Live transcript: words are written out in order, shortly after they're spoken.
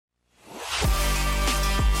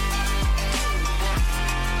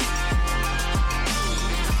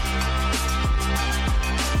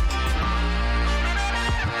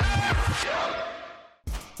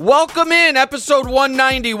Welcome in, episode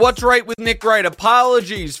 190, What's Right with Nick Wright.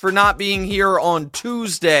 Apologies for not being here on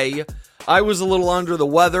Tuesday. I was a little under the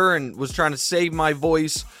weather and was trying to save my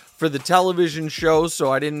voice for the television show,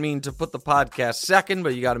 so I didn't mean to put the podcast second,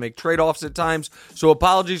 but you got to make trade-offs at times. So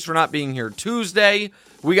apologies for not being here Tuesday.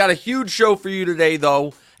 We got a huge show for you today,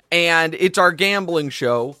 though, and it's our gambling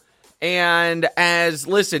show. And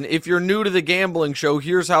listen, if you're new to the gambling show,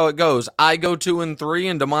 here's how it goes. I go 2-3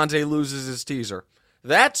 and DeMonte loses his teaser.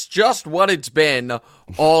 That's just what it's been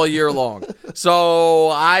all year long. So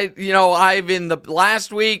I've in the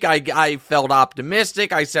last week, I felt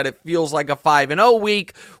optimistic. I said it feels like a 5-0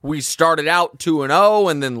 week. We started out 2-0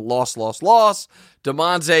 and then lost.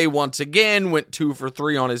 DeMonte once again went 2 for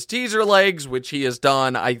 3 on his teaser legs, which he has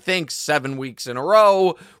done, I think, 7 weeks in a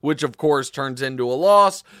row, which of course turns into a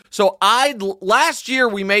loss. So last year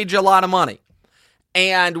we made you a lot of money.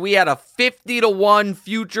 And we had a 50-1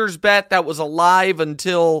 futures bet that was alive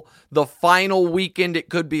until the final weekend it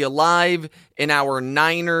could be alive in our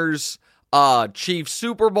Niners Chiefs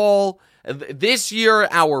Super Bowl. This year,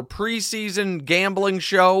 our preseason gambling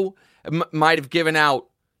show might have given out,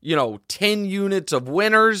 10 units of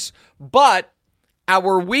winners, but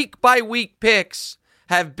our week-by-week picks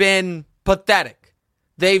have been pathetic.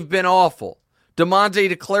 They've been awful. DeMonte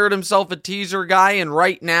declared himself a teaser guy and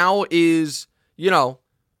right now is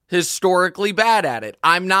historically bad at it.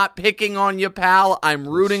 I'm not picking on you, pal. I'm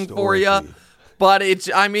rooting for you. But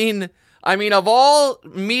of all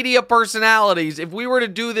media personalities, if we were to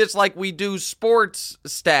do this like we do sports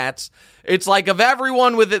stats, it's like of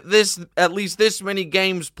everyone with at least this many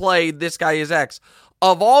games played, this guy is X.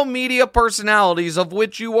 Of all media personalities, of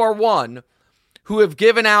which you are one, who have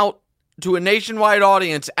given out to a nationwide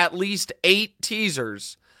audience at least 8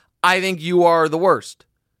 teasers, I think you are the worst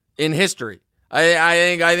in history.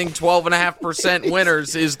 I think 12.5%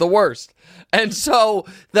 winners is the worst. And so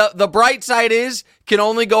the bright side is can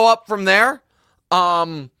only go up from there.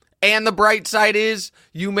 And the bright side is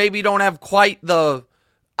you maybe don't have quite the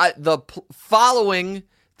following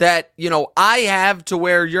that, I have to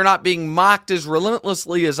where you're not being mocked as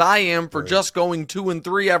relentlessly as I am for just going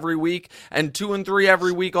 2-3 every week, and 2-3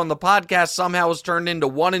 every week on the podcast somehow has turned into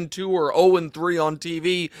 1-2 or 0-3 on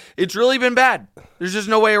TV. It's really been bad. There's just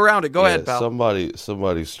no way around it. Go ahead, pal.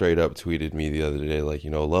 Somebody straight up tweeted me the other day, like,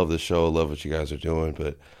 love the show, love what you guys are doing,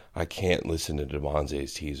 but I can't listen to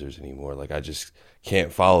DeMonte's teasers anymore. Like, I just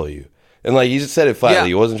can't follow you. And like, he just said it flatly. Yeah.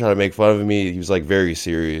 He wasn't trying to make fun of me. He was like very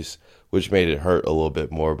serious, which made it hurt a little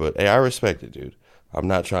bit more. But hey, I respect it, dude. I'm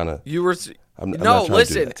not trying to.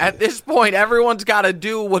 Listen. At this point, everyone's got to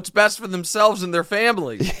do what's best for themselves and their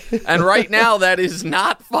families. And right now, that is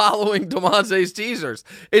not following DeMonte's teasers.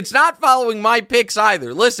 It's not following my picks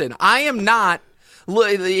either. Listen, I am not.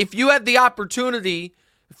 If you had the opportunity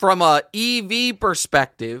from a EV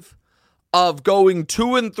perspective of going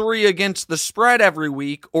 2-3 against the spread every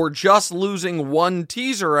week, or just losing one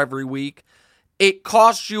teaser every week, it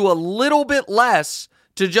costs you a little bit less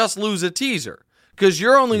to just lose a teaser because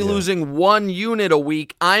you're only losing 1 unit a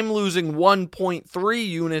week. I'm losing 1.3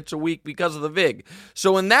 units a week because of the VIG.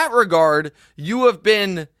 So in that regard, you have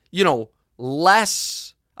been,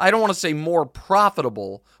 less, I don't want to say more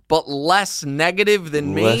profitable, but less negative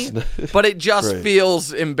than me. But it just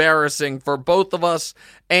feels embarrassing for both of us,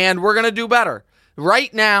 and we're going to do better.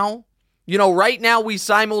 Right now, we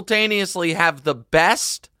simultaneously have the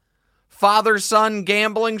best father-son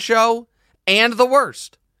gambling show and the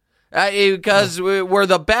worst. Because we're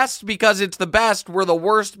the best because it's the best. We're the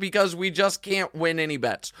worst because we just can't win any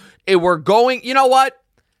bets. We're going, you know what?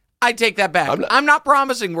 I take that back. I'm not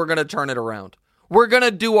promising we're going to turn it around. We're going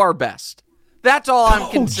to do our best. That's all I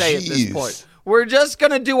can say at this point. We're just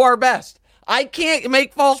going to do our best. I can't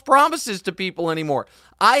make false promises to people anymore.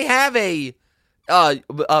 I have a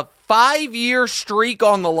 5-year streak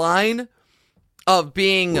on the line of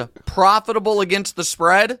being profitable against the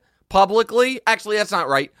spread publicly. Actually, that's not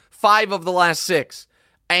right. 5 of the last 6.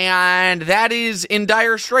 And that is in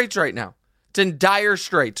dire straits right now. It's in dire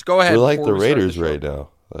straits. Go ahead. We're like the Raiders right now.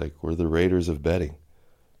 Like, we're the Raiders of betting.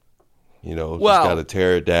 Just got to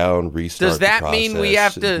tear it down, restart the process.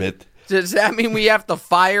 Does that mean we have to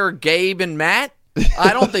fire Gabe and Matt?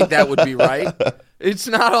 I don't think that would be right. It's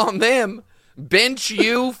not on them. Bench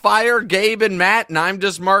you, fire Gabe and Matt, and I'm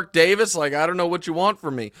just Mark Davis. Like, I don't know what you want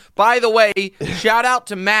from me. By the way, shout out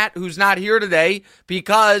to Matt, who's not here today,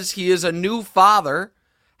 because he is a new father.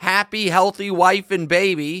 Happy, healthy wife and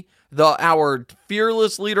baby. Our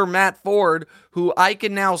fearless leader, Matt Ford, who I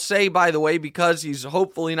can now say, by the way, because he's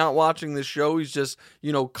hopefully not watching this show, he's just,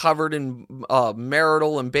 covered in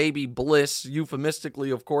marital and baby bliss,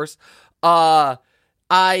 euphemistically, of course.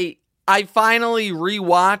 I finally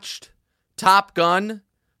rewatched Top Gun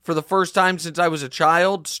for the first time since I was a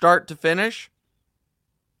child, start to finish.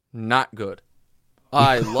 Not good.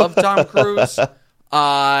 I love Tom Cruise.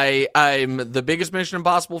 I'm the biggest Mission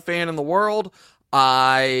Impossible fan in the world.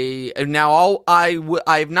 I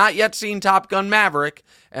have not yet seen Top Gun Maverick,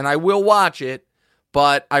 and I will watch it,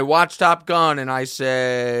 but I watched Top Gun, and I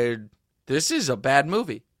said, this is a bad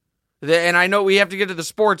movie. And I know we have to get to the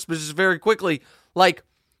sports, but just very quickly, like,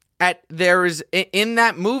 in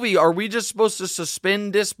that movie, are we just supposed to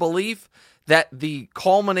suspend disbelief that the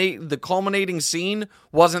culminating scene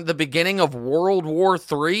wasn't the beginning of World War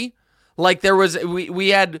III? Like, there was we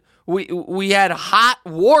had hot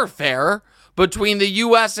warfare between the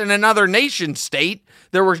U.S. and another nation state.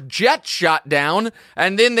 There were jets shot down,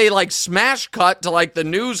 and then they like smash cut to like the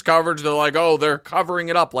news coverage. They're like, oh, they're covering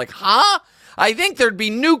it up. Like, huh? I think there'd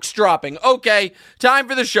be nukes dropping. Okay, time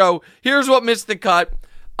for the show. Here's what missed the cut.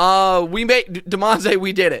 We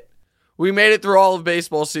did it. We made it through all of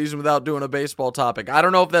baseball season without doing a baseball topic. I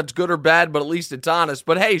don't know if that's good or bad, but at least it's honest.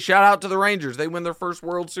 But hey, shout out to the Rangers. They win their first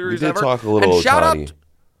World Series ever. We did talk a little and shout Ohtani. out.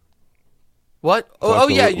 What? Oh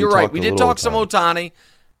yeah, you're right. We did talk some Ohtani.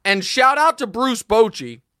 And shout out to Bruce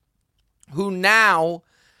Bochy, who now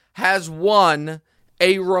has won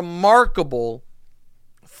a remarkable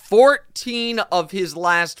 14 of his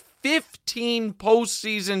last 15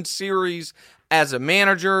 postseason series as a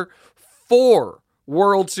manager. 4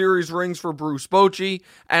 World Series rings for Bruce Bochy.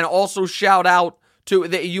 And also shout out to,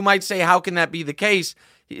 you might say, how can that be the case?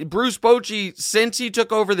 Bruce Bochy, since he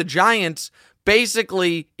took over the Giants,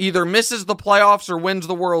 basically either misses the playoffs or wins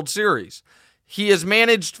the World Series. He has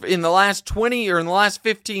managed in the last 20 or in the last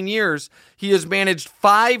 15 years, he has managed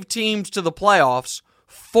 5 teams to the playoffs.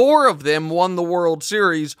 4 of them won the World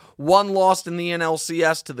Series. 1 lost in the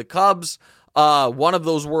NLCS to the Cubs. One of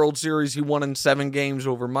those World Series he won in 7 games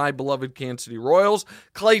over my beloved Kansas City Royals.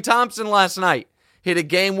 Klay Thompson last night hit a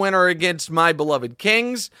game winner against my beloved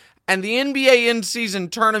Kings. And the NBA in-season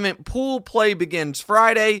tournament pool play begins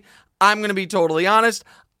Friday. I'm going to be totally honest.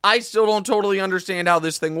 I still don't totally understand how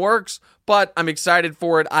this thing works, but I'm excited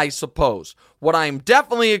for it, I suppose. What I'm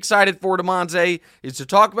definitely excited for, DeMonte, is to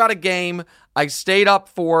talk about a game I stayed up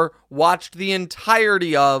for, watched the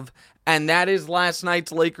entirety of, and that is last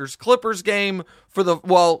night's Lakers-Clippers game.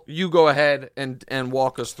 You go ahead and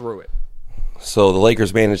walk us through it. So the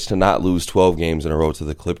Lakers managed to not lose 12 games in a row to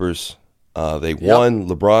the Clippers. They won.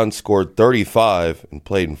 LeBron scored 35 and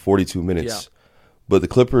played in 42 minutes. Yep. But the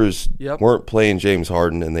Clippers weren't playing James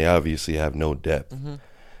Harden, and they obviously have no depth. Mm-hmm.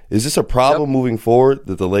 Is this a problem moving forward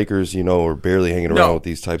that the Lakers, are barely hanging around with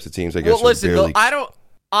these types of teams? I guess. Well, listen,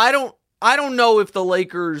 I don't know if the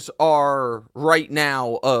Lakers are right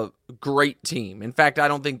now a great team. In fact, I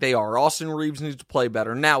don't think they are. Austin Reeves needs to play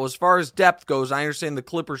better. Now, as far as depth goes, I understand the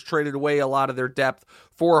Clippers traded away a lot of their depth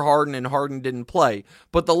for Harden, and Harden didn't play.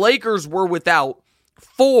 But the Lakers were without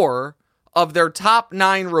 4 of their top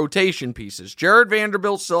 9 rotation pieces. Jared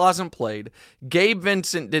Vanderbilt still hasn't played. Gabe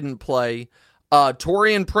Vincent didn't play.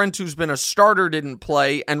 Taurean Prince, who's been a starter, didn't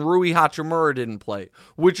play. And Rui Hachimura didn't play.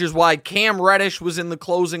 Which is why Cam Reddish was in the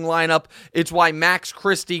closing lineup. It's why Max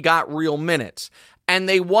Christie got real minutes. And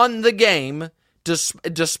they won the game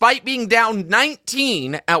despite being down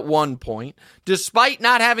 19 at one point. Despite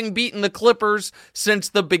not having beaten the Clippers since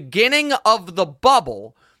the beginning of the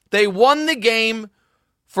bubble. They won the game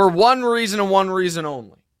for one reason and one reason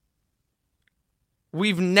only.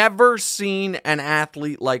 We've never seen an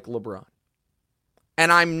athlete like LeBron.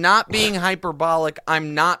 And I'm not being hyperbolic.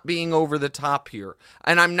 I'm not being over the top here.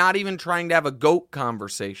 And I'm not even trying to have a GOAT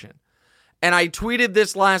conversation. And I tweeted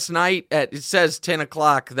this last night it says 10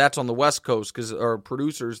 o'clock. That's on the West Coast because our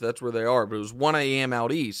producers, that's where they are. But it was 1 a.m.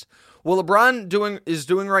 out east. What LeBron is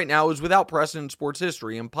doing right now is without precedent in sports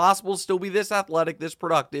history. Impossible to still be this athletic, this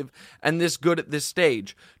productive, and this good at this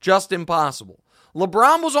stage. Just impossible.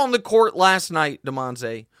 LeBron was on the court last night,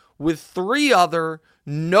 DeMonte, with 3 other,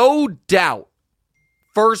 no doubt,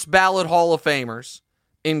 first ballot Hall of Famers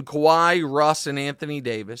in Kawhi, Russ, and Anthony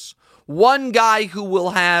Davis. One guy who will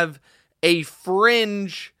have a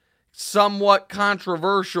fringe, somewhat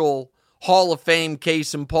controversial Hall of Fame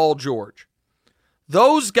case in Paul George.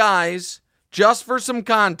 Those guys, just for some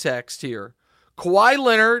context here, Kawhi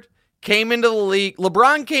Leonard came into the league.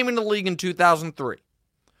 LeBron came into the league in 2003.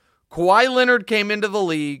 Kawhi Leonard came into the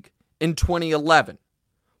league in 2011.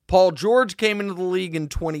 Paul George came into the league in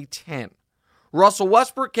 2010. Russell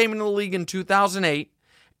Westbrook came into the league in 2008.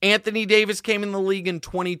 Anthony Davis came in the league in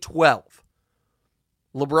 2012.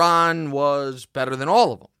 LeBron was better than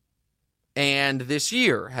all of them. And this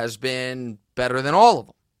year has been better than all of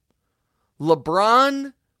them.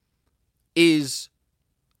 LeBron is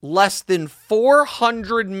less than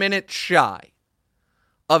 400 minutes shy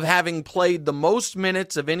of having played the most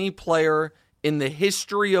minutes of any player in the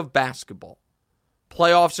history of basketball,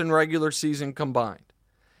 playoffs and regular season combined.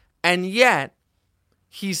 And yet,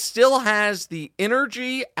 he still has the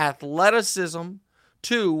energy, athleticism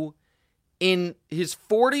to, in his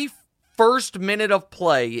 41st minute of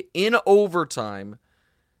play in overtime,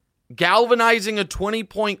 galvanizing a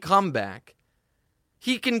 20-point comeback,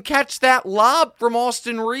 he can catch that lob from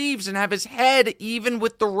Austin Reeves and have his head even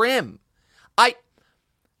with the rim.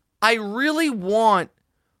 I really want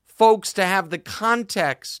folks to have the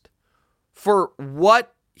context for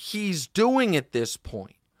what he's doing at this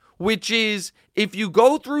point, which is, if you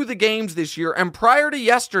go through the games this year, and prior to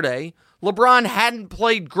yesterday, LeBron hadn't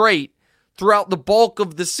played great throughout the bulk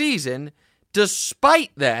of the season.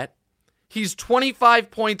 Despite that, he's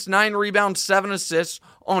 25 points, 9 rebounds, 7 assists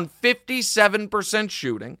on 57%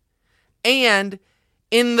 shooting. And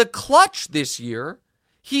in the clutch this year,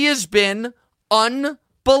 he has been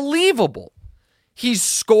unbelievable. He's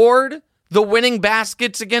scored the winning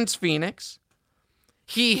baskets against Phoenix.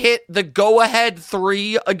 He hit the go-ahead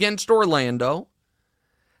 3 against Orlando.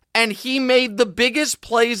 And he made the biggest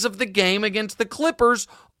plays of the game against the Clippers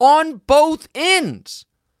on both ends.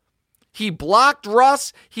 He blocked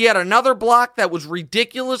Russ. He had another block that was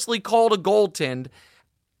ridiculously called a goaltend.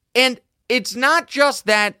 And it's not just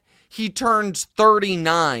that he turns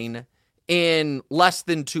 39 in less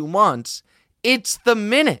than 2 months. It's the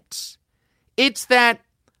minutes. It's that,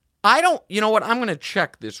 you know what, I'm going to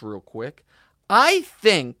check this real quick. I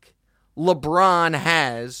think LeBron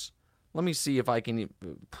has, let me see if I can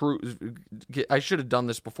prove, I should have done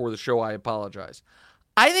this before the show, I apologize.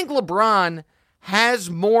 I think LeBron has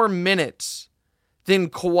more minutes than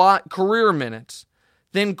Kawhi, career minutes,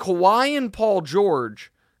 than Kawhi and Paul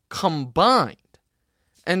George combined.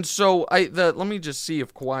 And so let me just see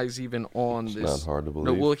if Kawhi's even on it's this. Not hard to believe.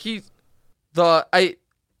 No, well,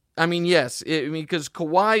 yes, because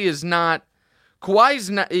Kawhi's not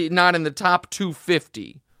in the top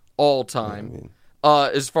 250 all time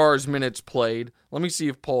as far as minutes played. Let me see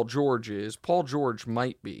if Paul George is. Paul George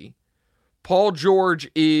might be. Paul George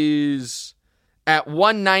is at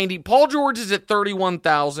 190. Paul George is at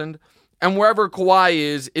 31,000. And wherever Kawhi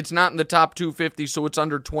is, it's not in the top 250, so it's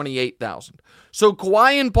under 28,000. So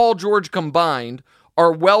Kawhi and Paul George combined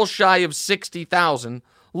are well shy of 60,000.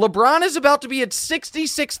 LeBron is about to be at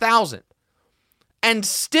 66,000. And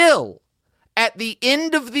still, at the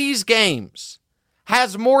end of these games,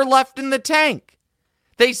 has more left in the tank.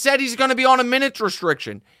 They said he's going to be on a minutes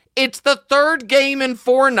restriction. It's the third game in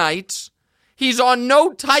 4 nights. He's on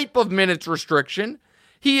no type of minutes restriction.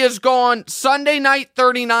 He has gone Sunday night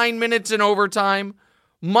 39 minutes in overtime,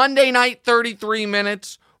 Monday night 33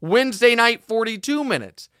 minutes, Wednesday night 42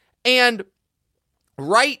 minutes. And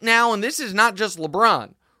right now, and this is not just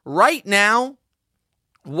LeBron, right now,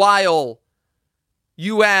 while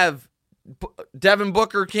you have Devin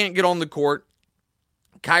Booker can't get on the court,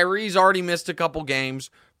 Kyrie's already missed a couple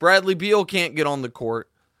games, Bradley Beal can't get on the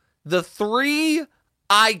court, the 3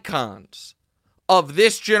 icons of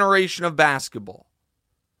this generation of basketball,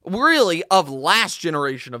 really of last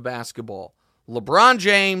generation of basketball, LeBron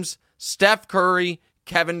James, Steph Curry,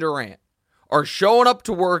 Kevin Durant, are showing up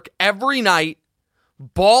to work every night,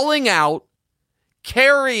 balling out,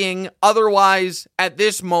 carrying otherwise, at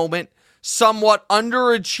this moment, somewhat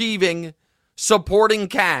underachieving supporting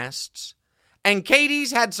casts. And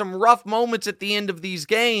KD's had some rough moments at the end of these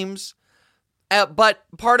games, but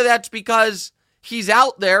part of that's because he's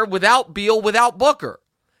out there without Beal, without Booker.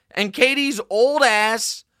 And KD's old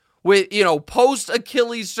ass, with, post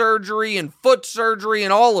Achilles surgery and foot surgery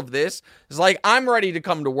and all of this, is like, I'm ready to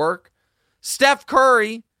come to work. Steph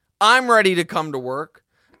Curry, I'm ready to come to work.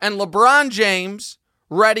 And LeBron James,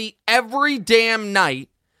 ready every damn night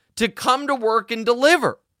to come to work and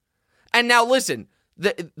deliver. And now listen,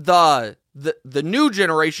 the new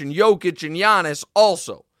generation, Jokic and Giannis,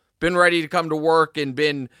 also been ready to come to work and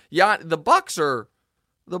been, the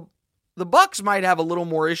Bucks might have a little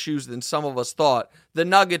more issues than some of us thought. The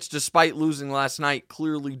Nuggets, despite losing last night,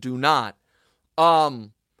 clearly do not. But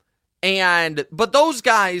those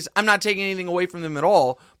guys, I'm not taking anything away from them at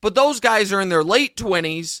all, but those guys are in their late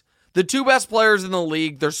 20s, the 2 best players in the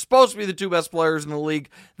league. They're supposed to be the 2 best players in the league.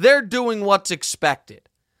 They're doing what's expected.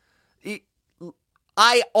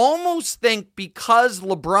 I almost think because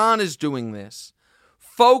LeBron is doing this,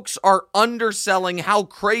 folks are underselling how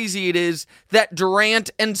crazy it is that Durant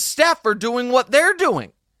and Steph are doing what they're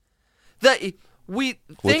doing. Think of Kobe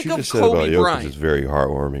Bryant. What you just said about Jokic is very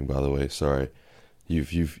heartwarming, by the way. Sorry.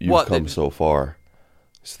 You've come so far.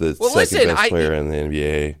 It's the second best player in the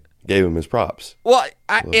NBA. Gave him his props. Well,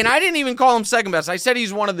 I didn't even call him second best. I said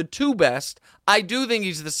he's one of the 2 best. I do think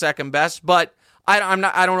he's the second best, but I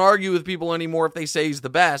don't argue with people anymore if they say he's the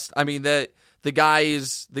best. I mean, the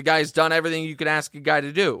guy's done everything you could ask a guy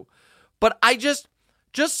to do. But just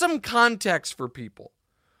some context for people.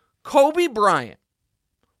 Kobe Bryant,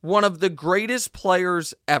 one of the greatest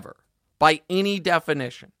players ever by any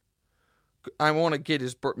definition. I want to get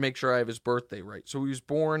make sure I have his birthday right. So he was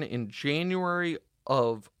born in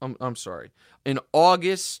in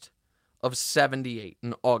August of 78.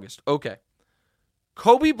 In August. Okay.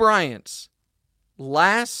 Kobe Bryant's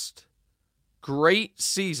last great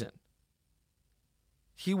season,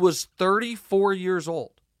 he was 34 years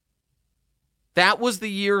old. That was the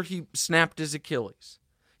year he snapped his Achilles.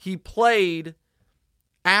 He played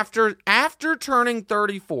after turning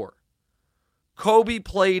 34. Kobe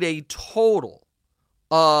played a total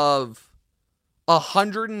of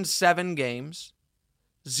 107 games,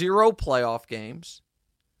 0 playoff games,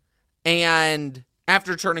 and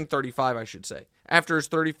after turning 35, I should say, after his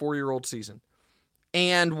 34-year-old season,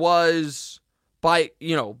 and was by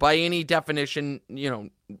any definition,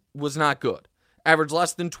 was not good. Averaged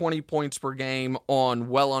less than 20 points per game on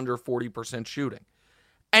well under 40% shooting.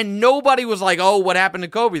 And nobody was like, oh, what happened to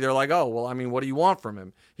Kobe? They're like, oh, well, I mean, what do you want from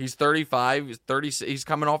him? He's 35, he's 30, he's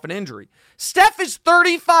coming off an injury. Steph is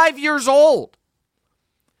 35 years old.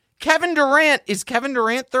 Is Kevin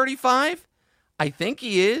Durant 35? I think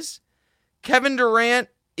he is. Kevin Durant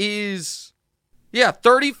is,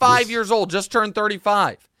 35 years old, just turned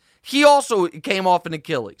 35. He also came off an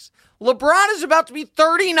Achilles. LeBron is about to be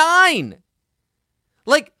 39.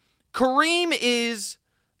 Like, Kareem is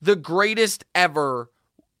the greatest ever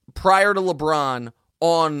prior to LeBron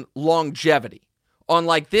on longevity. On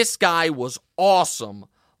this guy was awesome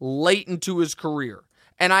late into his career.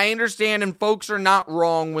 And I understand, and folks are not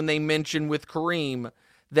wrong when they mention with Kareem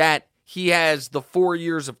that he has the 4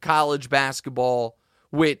 years of college basketball,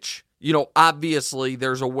 which, obviously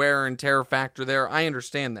there's a wear and tear factor there. I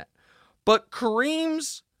understand that. But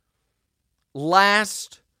Kareem's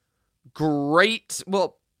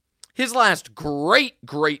his last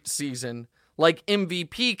great season, like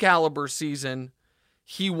MVP caliber season,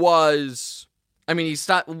 he won his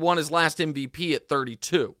last MVP at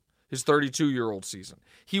 32, his 32-year-old season.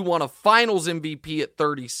 He won a finals MVP at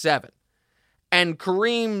 37. And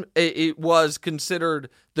Kareem, it was considered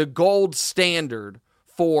the gold standard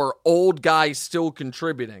for old guys still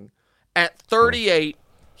contributing. At 38,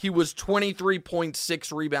 he was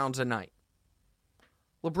 23.6 rebounds a night.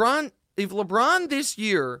 If LeBron this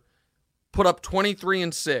year put up 23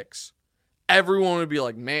 and 6, everyone would be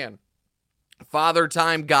like, man, Father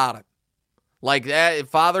Time got him. Like that,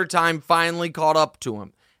 Father Time finally caught up to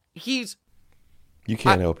him. You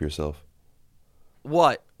can't help yourself.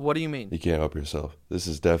 What? What do you mean? You can't help yourself. This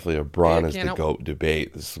is definitely a Bron is the GOAT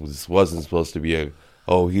debate. This wasn't supposed to be he's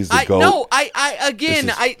the GOAT. No,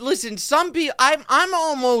 listen, some people, I'm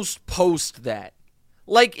almost post that.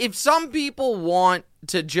 Like, if some people want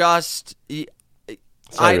to just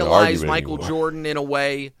idolize Michael Jordan in a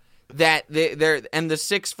way that they're and the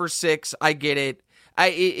 6 for 6, I get it.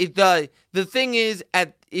 The thing is,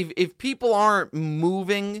 if people aren't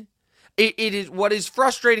moving, it is what is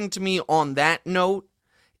frustrating to me on that note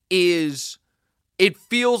is it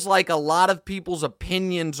feels like a lot of people's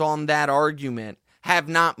opinions on that argument have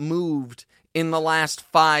not moved in the last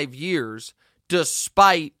 5 years,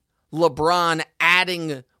 despite LeBron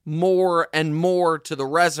adding more and more to the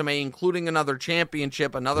resume, including another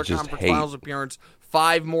championship, another conference finals appearance,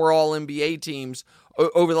 5 more All-NBA teams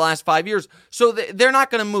over the last 5 years. So they're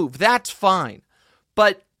not going to move. That's fine.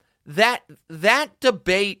 But that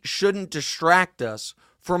debate shouldn't distract us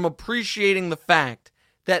from appreciating the fact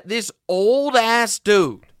that this old-ass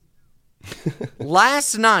dude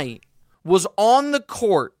last night was on the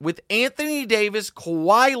court with Anthony Davis,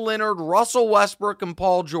 Kawhi Leonard, Russell Westbrook, and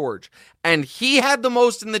Paul George. And he had the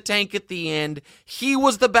most in the tank at the end. He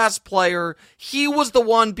was the best player. He was the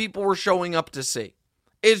one people were showing up to see.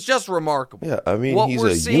 It's just remarkable. Yeah, I mean,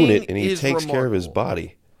 he's a unit, and he takes care of his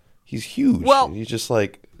body. He's huge. Well, he's just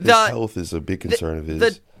like, his health is a big concern of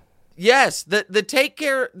his. Yes, the takes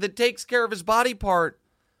care of his body part.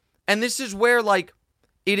 And this is where, like,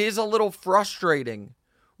 it is a little frustrating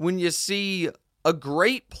when you see a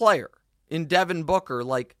great player in Devin Booker,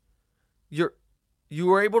 like, you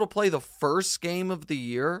were able to play the first game of the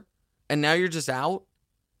year, and now you're just out.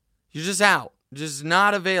 You're just out. Just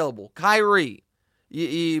not available. Kyrie,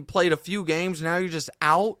 you played a few games, now you're just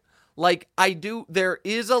out. Like, there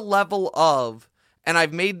is a level of, and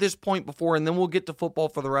I've made this point before, and then we'll get to football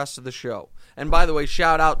for the rest of the show. And by the way,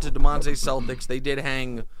 shout out to DeMonte Celtics. They did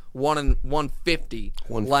hang 1 150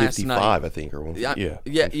 last night. 155, I think, or 150.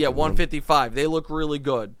 Yeah, 155. They look really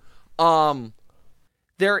good.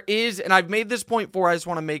 There is, and I've made this point before, I just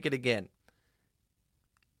want to make it again.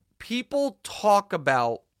 People talk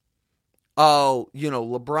about,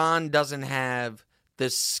 LeBron doesn't have the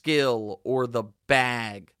skill or the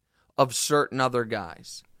bag of certain other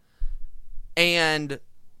guys. And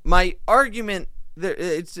my argument,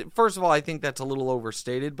 first of all, I think that's a little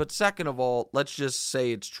overstated. But second of all, let's just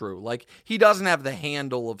say it's true. Like, he doesn't have the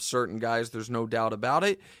handle of certain guys. There's no doubt about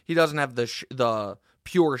it. He doesn't have the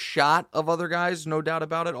pure shot of other guys. No doubt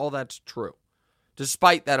about it. All that's true.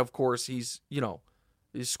 Despite that, of course, he's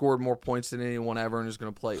scored more points than anyone ever and is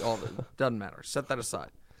going to play all the, doesn't matter. Set that aside.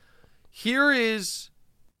 Here is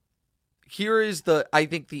I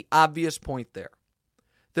think the obvious point there.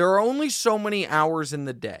 There are only so many hours in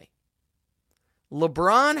the day.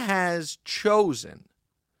 LeBron has chosen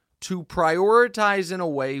to prioritize in a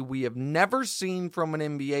way we have never seen from an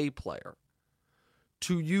NBA player,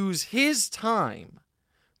 to use his time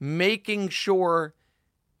making sure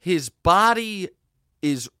his body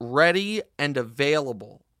is ready and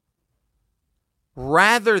available,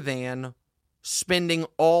 rather than spending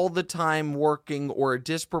all the time working or a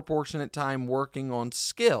disproportionate time working on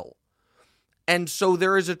skill. And so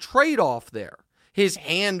there is a trade-off there. His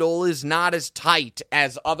handle is not as tight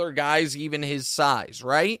as other guys, even his size,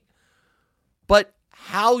 right? But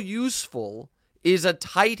how useful is a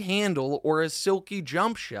tight handle or a silky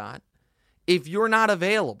jump shot if you're not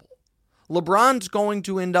available? LeBron's going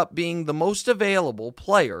to end up being the most available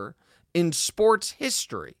player in sports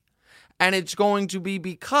history. And it's going to be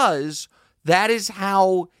because that is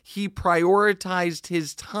how he prioritized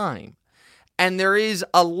his time. And there is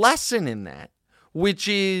a lesson in that, which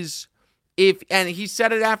is, and he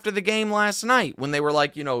said it after the game last night when they were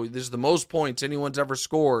like, this is the most points anyone's ever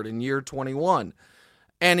scored in year 21.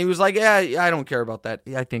 And he was like, yeah, I don't care about that.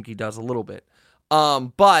 I think he does a little bit.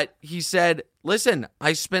 But he said, listen,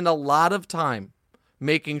 I spend a lot of time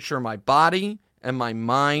making sure my body and my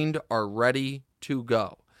mind are ready to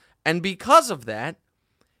go. And because of that,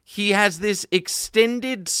 he has this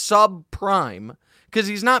extended subprime, because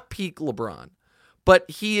he's not peak LeBron, but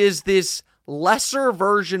he is this lesser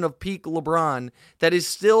version of peak LeBron that is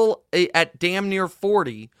still at damn near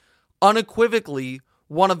 40, unequivocally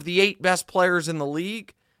one of the 8 best players in the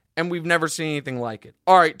league, and we've never seen anything like it.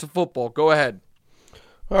 All right, to football. Go ahead.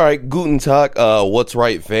 All right, Guten Tag. What's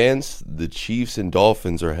right, fans? The Chiefs and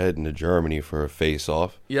Dolphins are heading to Germany for a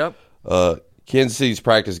face-off. Yep. Kansas City's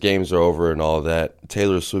practice games are over and all of that.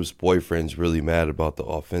 Taylor Swift's boyfriend's really mad about the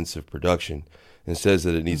offensive production and says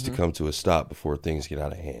that it needs to come to a stop before things get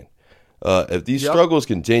out of hand. If these struggles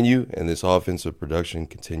continue and this offensive production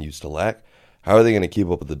continues to lack, how are they going to keep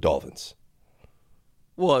up with the Dolphins?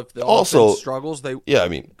 Well, if the offense struggles,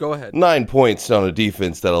 go ahead. 9 points on a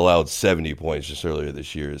defense that allowed 70 points just earlier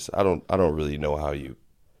this year is I don't really know how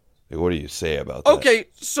what do you say about that? Okay,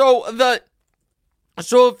 so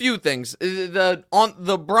a few things. On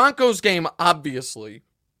the Broncos game, obviously,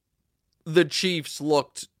 the Chiefs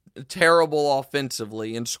looked terrible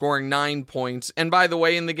offensively in scoring 9 points. And by the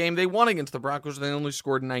way, in the game they won against the Broncos, they only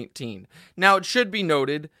scored 19. Now, it should be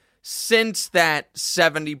noted, since that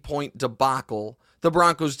 70-point debacle, the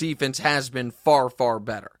Broncos defense has been far, far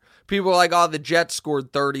better. People are like, the Jets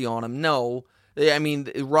scored 30 on them. No. I mean,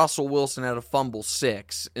 Russell Wilson had a fumble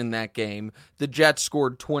 6 in that game. The Jets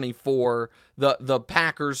scored 24. The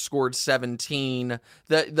Packers scored 17.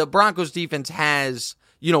 The Broncos defense has,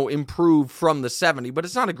 improved from the 70, but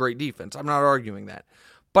it's not a great defense. I'm not arguing that.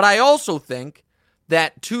 But I also think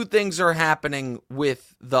that 2 things are happening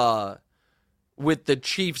with the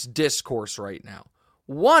Chiefs discourse right now.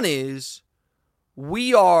 One is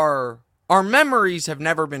our memories have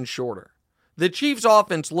never been shorter. The Chiefs'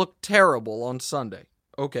 offense looked terrible on Sunday.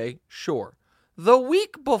 Okay, sure. The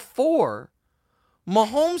week before,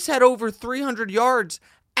 Mahomes had over 300 yards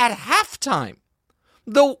at halftime.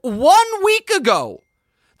 The 1 week ago,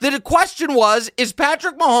 the question was, is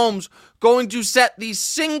Patrick Mahomes going to set the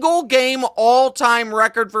single game all-time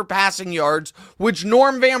record for passing yards, which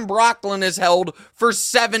Norm Van Brocklin has held for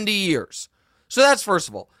 70 years? So that's first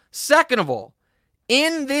of all. Second of all,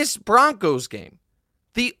 in this Broncos game,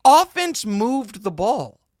 the offense moved the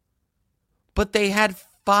ball, but they had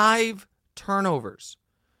 5 turnovers.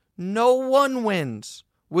 No one wins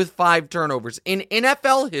with 5 turnovers. In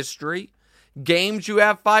NFL history, games you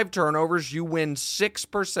have 5 turnovers, you win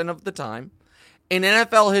 6% of the time. In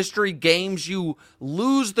NFL history, games you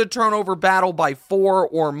lose the turnover battle by 4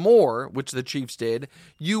 or more, which the Chiefs did,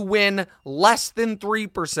 you win less than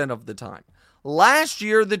 3% of the time. Last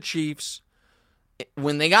year, the Chiefs,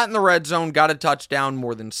 when they got in the red zone, got a touchdown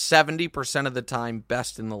more than 70% of the time,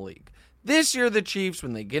 best in the league. This year, the Chiefs,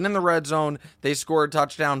 when they get in the red zone, they score a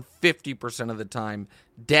touchdown 50% of the time,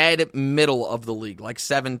 dead middle of the league, like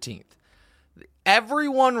 17th.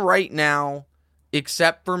 Everyone right now,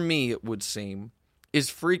 except for me, it would seem, is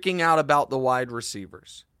freaking out about the wide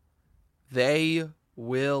receivers. They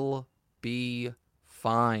will be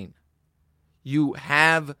fine. You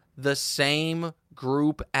have the same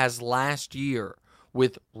group as last year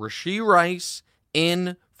with Rashee Rice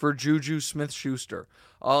in for Juju Smith-Schuster.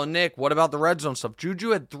 Oh, Nick, what about the red zone stuff?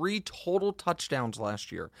 Juju had 3 total touchdowns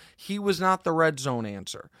last year. He was not the red zone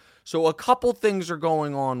answer. So a couple things are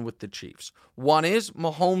going on with the Chiefs. One is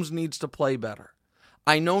Mahomes needs to play better.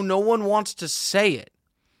 I know no one wants to say it,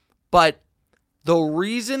 but the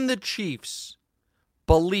reason the Chiefs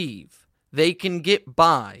believe they can get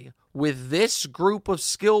by with this group of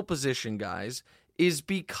skill position guys is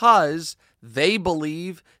because they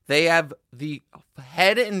believe they have the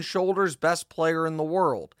head and shoulders best player in the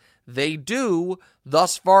world. They do.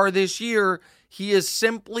 Thus far this year, he has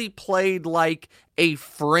simply played like a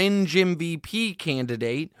fringe MVP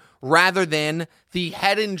candidate rather than the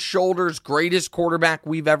head and shoulders greatest quarterback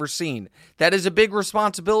we've ever seen. That is a big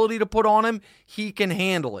responsibility to put on him. He can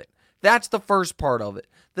handle it. That's the first part of it.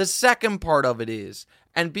 The second part of it is,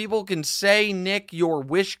 and people can say, Nick, you're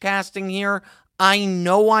wish casting here. I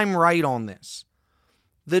know I'm right on this.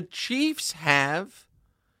 The Chiefs have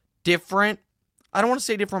different, I don't want to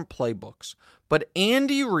say different playbooks, but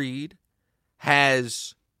Andy Reid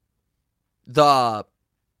has the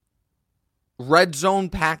red zone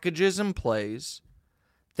packages and plays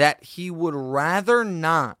that he would rather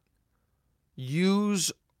not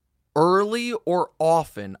use early or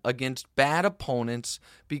often against bad opponents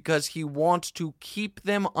because he wants to keep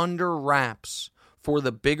them under wraps for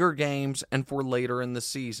the bigger games and for later in the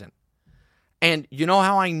season. And you know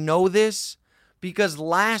how I know this? Because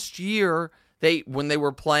last year, when they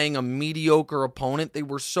were playing a mediocre opponent, they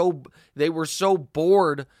were so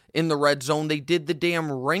bored in the red zone, they did the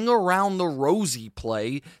damn ring around the rosy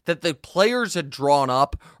play that the players had drawn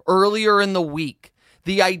up earlier in the week.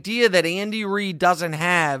 The idea that Andy Reid doesn't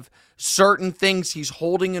have certain things he's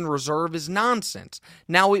holding in reserve is nonsense.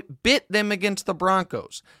 Now, it bit them against the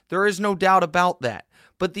Broncos. There is no doubt about that.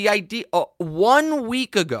 But the idea, 1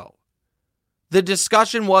 week ago, the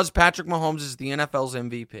discussion was Patrick Mahomes is the NFL's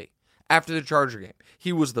MVP after the Charger game.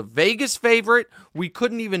 He was the Vegas favorite. We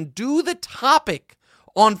couldn't even do the topic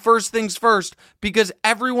on First Things First because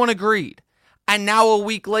everyone agreed. And now a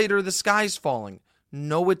week later, the sky's falling.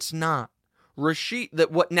 No, it's not.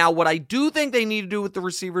 What I do think they need to do with the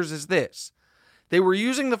receivers is this. They were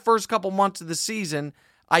using the first couple months of the season,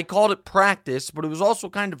 I called it practice, but it was also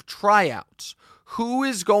kind of tryouts. Who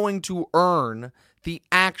is going to earn the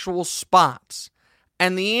actual spots?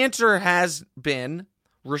 And the answer has been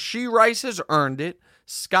Rashee Rice has earned it.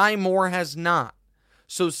 Sky Moore has not.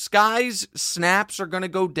 So Sky's snaps are going to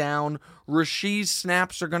go down. Rashee's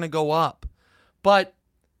snaps are going to go up. But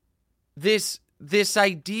this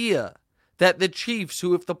idea that the Chiefs,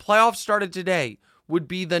 who if the playoffs started today, would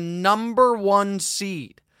be the number 1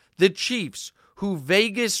 seed, the Chiefs, who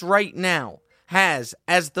Vegas right now has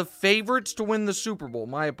as the favorites to win the Super Bowl,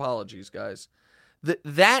 my apologies, guys,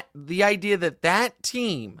 the idea that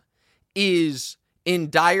team is in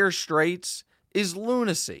dire straits is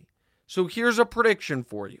lunacy. So here's a prediction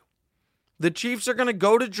for you. The Chiefs are going to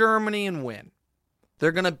go to Germany and win.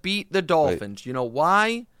 They're going to beat the Dolphins. Right. You know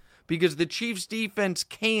why? Because the Chiefs' defense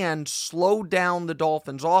can slow down the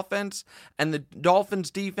Dolphins' offense, and the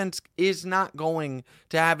Dolphins' defense is not going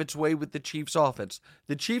to have its way with the Chiefs' offense.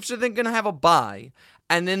 The Chiefs are then going to have a bye,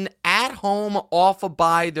 and then at home, off a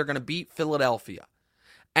bye, they're going to beat Philadelphia.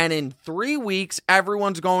 And in 3 weeks,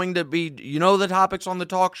 everyone's going to be, the topics on the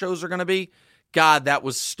talk shows are going to be, God, that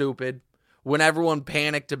was stupid, when everyone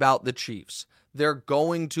panicked about the Chiefs. They're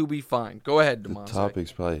going to be fine. Go ahead, Demonte. The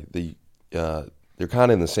topic's probably they're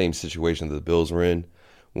kind of in the same situation that the Bills were in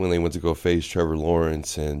when they went to go face Trevor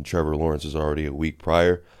Lawrence, and Trevor Lawrence was already a week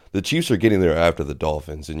prior. The Chiefs are getting there after the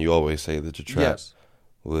Dolphins, and you always say that you're trapped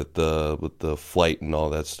with the flight and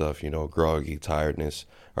all that stuff, groggy, tiredness.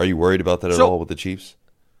 Are you worried about that at all with the Chiefs?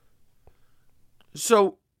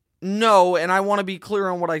 So, no, and I want to be clear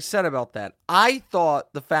on what I said about that. I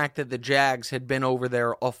thought the fact that the Jags had been over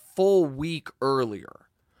there a full week earlier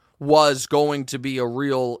was going to be a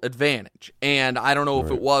real advantage. And I don't know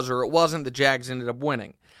if it was or it wasn't. The Jags ended up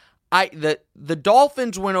winning. The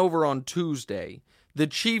Dolphins went over on Tuesday. The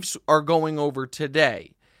Chiefs are going over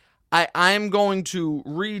today. I am going to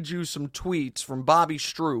read you some tweets from Bobby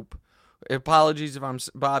Stroop, Apologies if I'm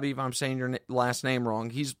Bobby if I'm saying your last name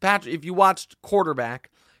wrong. He's Patrick. If you watched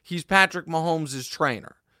quarterback, he's Patrick Mahomes'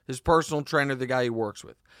 trainer, his personal trainer, the guy he works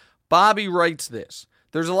with. Bobby writes this.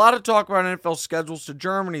 There's a lot of talk about NFL schedules to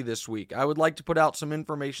Germany this week. I would like to put out some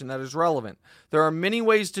information that is relevant. There are many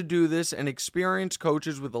ways to do this, and experienced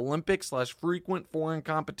coaches with Olympic/frequent foreign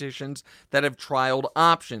competitions that have trialed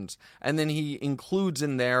options. And then he includes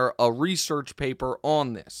in there a research paper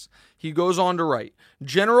on this. He goes on to write,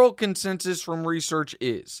 general consensus from research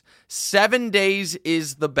is 7 days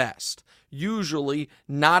is the best, usually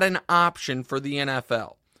not an option for the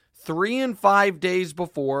NFL. 3 and 5 days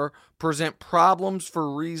before present problems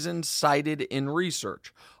for reasons cited in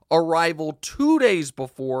research. Arrival 2 days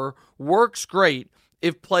before works great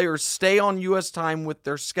if players stay on U.S. time with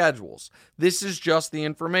their schedules. This is just the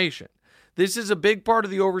information. This is a big part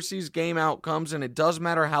of the overseas game outcomes, and it does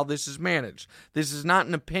matter how this is managed. This is not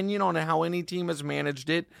an opinion on how any team has managed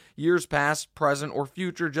it, years past, present, or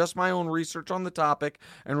future, just my own research on the topic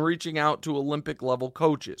and reaching out to Olympic-level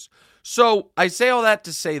coaches. So I say all that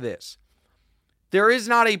to say this. There is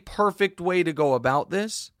not a perfect way to go about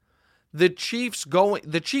this. The Chiefs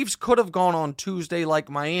could have gone on Tuesday like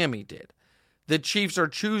Miami did. The Chiefs are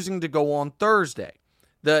choosing to go on Thursday.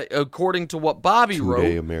 According to what Bobby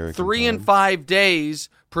wrote, American 3 time. and 5 days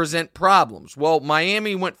present problems. Well,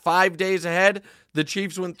 Miami went 5 days ahead. The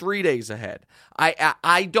Chiefs went 3 days ahead.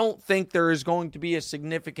 I don't think there is going to be a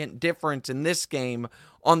significant difference in this game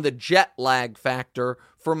on the jet lag factor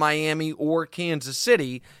for Miami or Kansas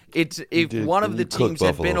City. It's if one of the teams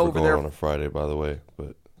had been over there on a Friday, by the way.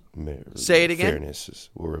 But say it again. Fairness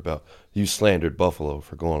is what we're about. You slandered Buffalo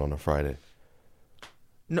for going on a Friday.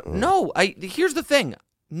 No. Here's the thing.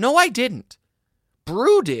 No, I didn't.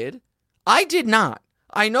 Brew did. I did not.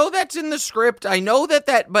 I know that's in the script. I know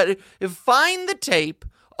but find the tape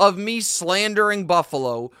of me slandering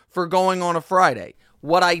Buffalo for going on a Friday.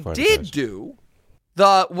 What I did do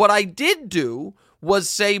was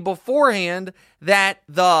say beforehand that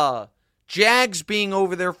the Jags being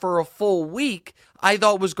over there for a full week, I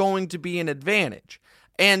thought was going to be an advantage.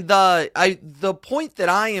 And the point that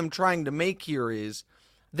I am trying to make here is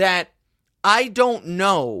that I don't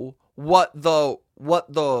know what the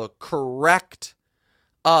correct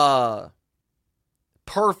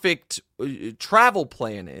perfect travel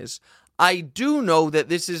plan is. I do know that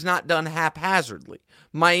this is not done haphazardly.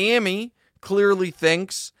 Miami clearly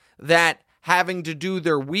thinks that having to do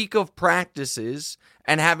their week of practices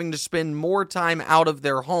and having to spend more time out of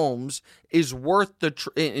their homes is worth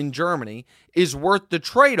in Germany is worth the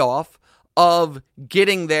trade-off of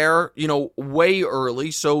getting there, way early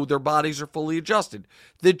so their bodies are fully adjusted.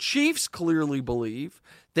 The Chiefs clearly believe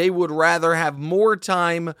they would rather have more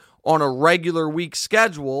time on a regular week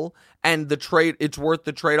schedule and it's worth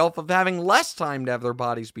the trade-off of having less time to have their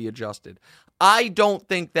bodies be adjusted. I don't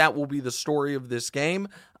think that will be the story of this game.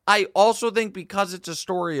 I also think because it's a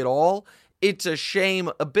story at all, it's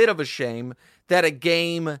a bit of a shame that a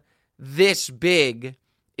game this big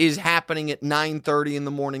is happening at 9:30 in the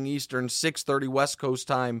morning Eastern, 6:30 West Coast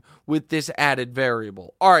time with this added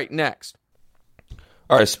variable. All right, next.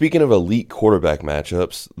 All right, speaking of elite quarterback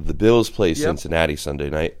matchups, the Bills play Cincinnati Sunday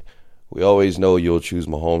night. We always know you'll choose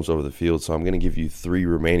Mahomes over the field, so I'm going to give you 3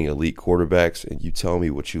 remaining elite quarterbacks, and you tell me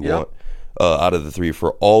what you want out of the 3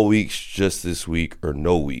 for all weeks, just this week, or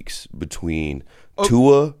no weeks between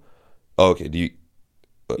Tua. Okay, do you?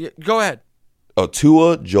 Go ahead.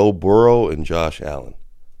 Tua, Joe Burrow, and Josh Allen.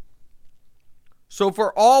 So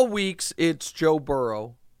for all weeks, it's Joe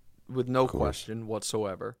Burrow, with no question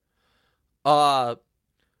whatsoever.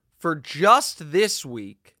 For just this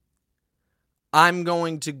week, I'm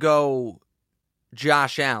going to go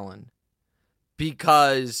Josh Allen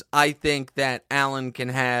because I think that Allen can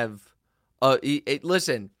have.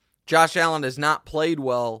 Listen, Josh Allen has not played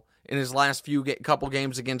well in his last couple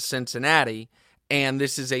games against Cincinnati, and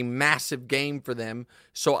this is a massive game for them.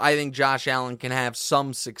 So I think Josh Allen can have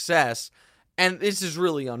some success. And this is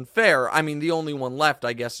really unfair. I mean, the only one left,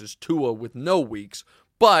 I guess, is Tua with no weeks.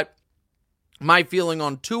 But my feeling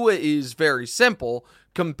on Tua is very simple.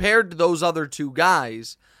 Compared to those other 2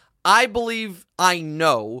 guys, I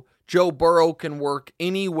know Joe Burrow can work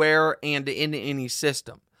anywhere and in any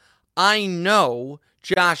system. I know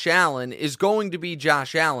Josh Allen is going to be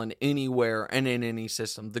Josh Allen anywhere and in any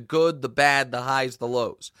system. The good, the bad, the highs, the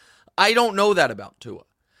lows. I don't know that about Tua.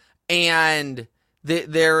 And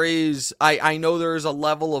I know there is a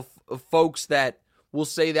level of folks that will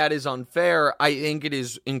say that is unfair. I think it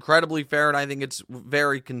is incredibly fair, and I think it's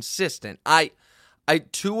very consistent.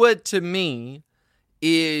 Tua, to me,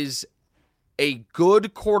 is a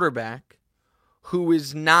good quarterback who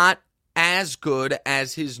is not as good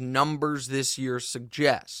as his numbers this year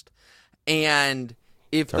suggest. And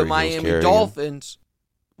if the Miami Dolphins...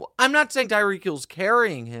 Well, I'm not saying Tyreek Hill's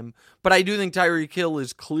carrying him, but I do think Tyreek Hill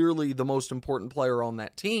is clearly the most important player on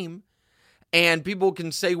that team. And people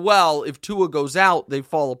can say, well, if Tua goes out, they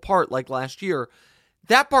fall apart like last year.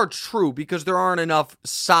 That part's true because there aren't enough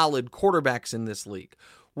solid quarterbacks in this league.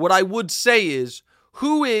 What I would say is,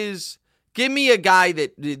 give me a guy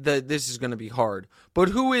that this is going to be hard, but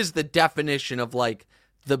who is the definition of like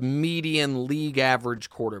the median league average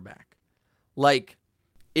quarterback? Like,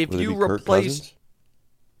 if you replace...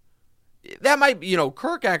 That might be,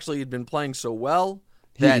 Kirk actually had been playing so well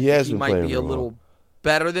that he might be a little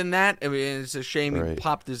better than that. I mean, it's a shame he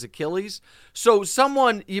popped his Achilles. So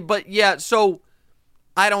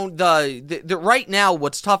I don't, right now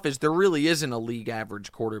what's tough is there really isn't a league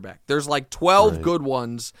average quarterback. There's like 12 good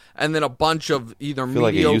ones and then a bunch of either mediocre or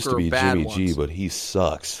bad ones. I feel like it used to be Jimmy G, but he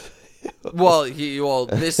sucks.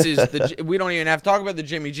 This is we don't even have to talk about the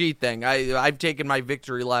Jimmy G thing. I've taken my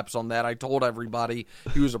victory laps on that. I told everybody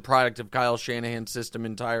he was a product of Kyle Shanahan's system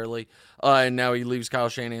entirely, and now he leaves Kyle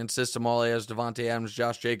Shanahan's system. All he has Devontae Adams,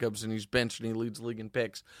 Josh Jacobs, and he's benched and he leads the league in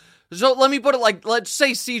picks. So let me put it like, let's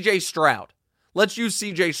say C.J. Stroud. Let's use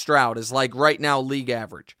C.J. Stroud as like right now league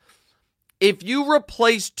average. If you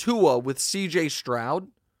replace Tua with C.J. Stroud,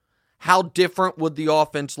 how different would the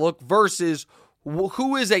offense look versus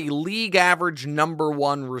who is a league average number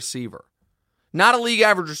one receiver? Not a league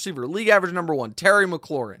average receiver, league average number one, Terry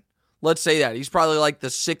McLaurin. Let's say that. He's probably like the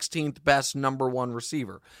 16th best number one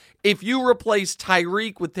receiver. If you replace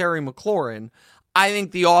Tyreek with Terry McLaurin, I think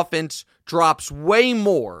the offense drops way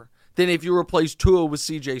more than if you replace Tua with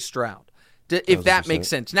C.J. Stroud, if that makes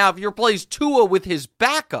sense. Now, if you replace Tua with his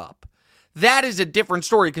backup, that is a different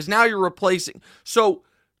story because now you're replacing. So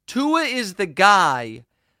Tua is the guy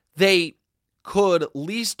they could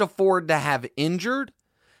least afford to have injured.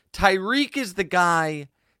 Tyreek is the guy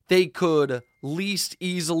they could least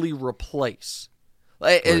easily replace.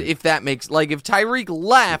 Right. If that makes, like, if Tyreek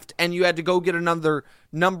left and you had to go get another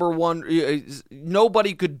number one,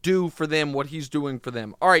 nobody could do for them what he's doing for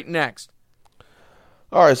them. All right, next.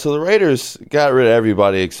 All right, so the Raiders got rid of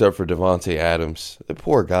everybody except for Devontae Adams. The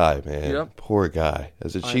poor guy, man. Yep. Poor guy.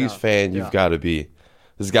 As a Chiefs fan, this has got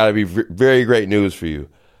to be very great news for you.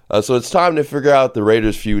 So it's time to figure out the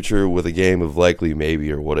Raiders' future with a game of likely,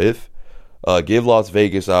 maybe, or what if. Give Las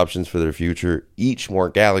Vegas options for their future, each more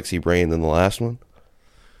galaxy brain than the last one.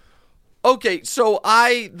 Okay, so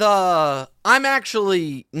I'm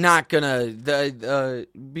actually not gonna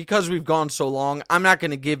because we've gone so long, I'm not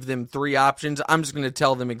gonna give them three options. I'm just gonna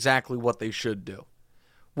tell them exactly what they should do.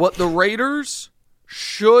 What the Raiders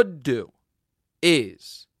should do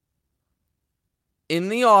is, in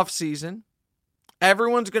the offseason,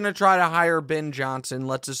 everyone's going to try to hire Ben Johnson.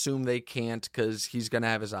 Let's assume they can't because he's going to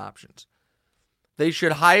have his options. They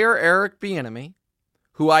should hire Eric Bieniemy,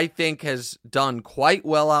 who I think has done quite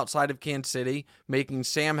well outside of Kansas City, making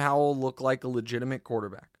Sam Howell look like a legitimate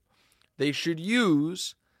quarterback. They should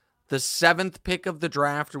use the 7th pick of the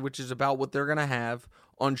draft, which is about what they're going to have,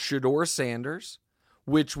 on Shedeur Sanders,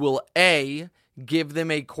 which will A, give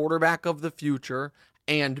them a quarterback of the future,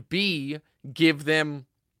 and B, give them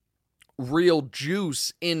real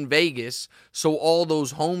juice in Vegas, so all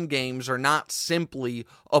those home games are not simply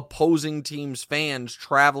opposing teams' fans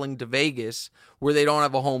traveling to Vegas where they don't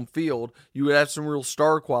have a home field. You would have some real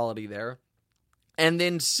star quality there. And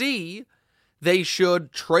then C, they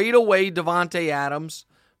should trade away Devontae Adams,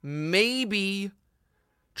 maybe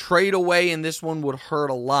trade away, and this one would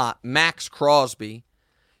hurt a lot, Max Crosby.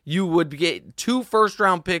 You would get 2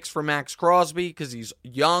 first-round picks for Max Crosby because he's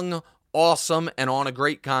young, awesome, and on a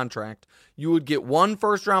great contract. You would get 1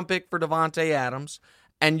 first-round pick for Devontae Adams,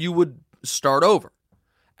 and you would start over.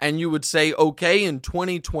 And you would say, okay, in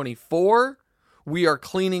 2024, we are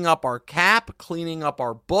cleaning up our cap, cleaning up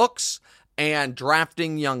our books, and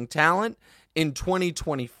drafting young talent. In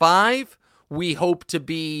 2025, we hope to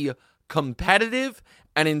be competitive,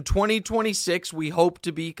 and in 2026, we hope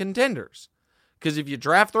to be contenders. Because if you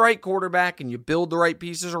draft the right quarterback and you build the right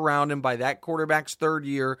pieces around him by that quarterback's 3rd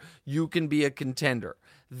year, you can be a contender.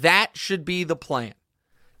 That should be the plan.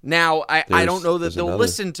 Now, I don't know that they'll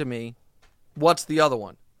listen to me. What's the other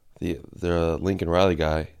one? The Lincoln Riley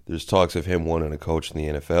guy. There's talks of him wanting a coach in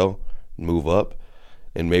the NFL, move up,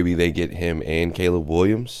 and maybe they get him and Caleb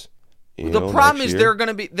Williams. The problem is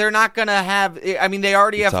they're not going to have, I mean, they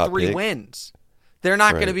already have 3 wins. They're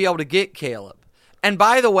not going to be able to get Caleb. And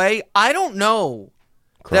by the way, I don't know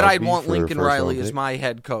that I'd want Lincoln Riley as my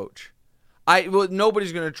head coach.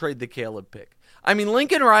 Nobody's going to trade the Caleb pick. I mean,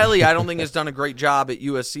 Lincoln Riley, I don't think has done a great job at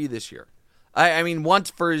USC this year. I mean, once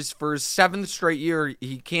for his seventh straight year,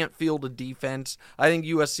 he can't field a defense. I think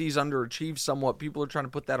USC's underachieved somewhat. People are trying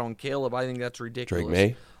to put that on Caleb. I think that's ridiculous. Drake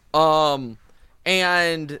May.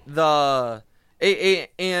 And the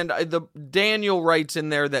Daniel writes in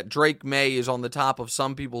there that Drake May is on the top of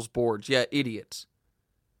some people's boards. Yeah, idiots.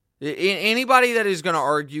 Anybody that is going to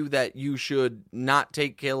argue that you should not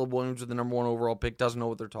take Caleb Williams with the number 1 overall pick doesn't know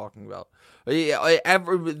what they're talking about.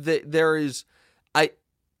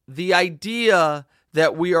 The idea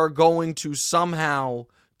that we are going to somehow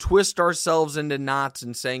twist ourselves into knots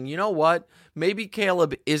and saying, you know what, maybe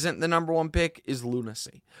Caleb isn't the number 1 pick is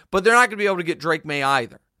lunacy. But they're not going to be able to get Drake May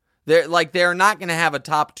either. They're not going to have a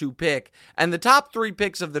top 2 pick. And the top 3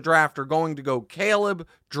 picks of the draft are going to go Caleb,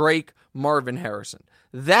 Drake, Marvin Harrison.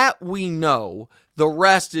 That we know. The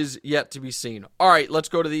rest is yet to be seen. All right, let's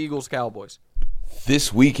go to the Eagles-Cowboys.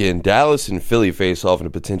 This weekend, Dallas and Philly face off in a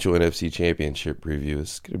potential NFC Championship preview.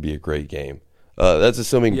 It's going to be a great game. That's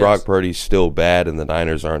assuming Brock Purdy's still bad and the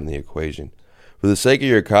Niners aren't in the equation. For the sake of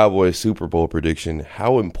your Cowboys Super Bowl prediction,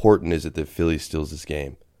 how important is it that Philly steals this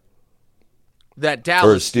game? That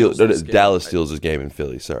Dallas steals this game. Dallas steals this game in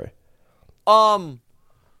Philly, sorry. Well,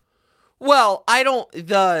 I don't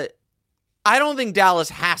think Dallas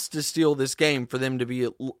has to steal this game for them to be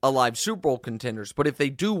alive Super Bowl contenders. But if they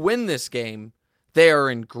do win this game, they are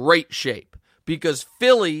in great shape. Because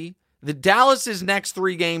Philly, the Dallas's next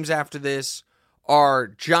 3 games after this are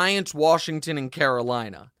Giants, Washington, and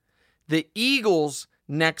Carolina. The Eagles'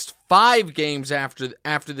 next 5 games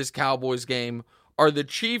after this Cowboys game are the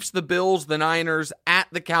Chiefs, the Bills, the Niners, at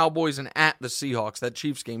the Cowboys, and at the Seahawks. That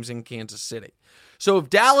Chiefs game's in Kansas City. So if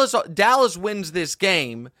Dallas wins this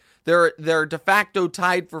game, they're de facto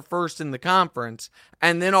tied for first in the conference,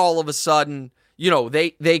 and then all of a sudden,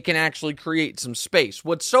 they can actually create some space.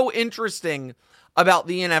 What's so interesting about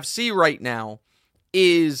the NFC right now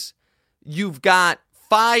is you've got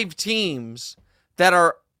 5 teams that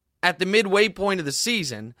are at the midway point of the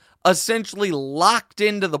season, essentially locked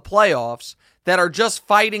into the playoffs, that are just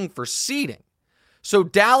fighting for seeding. So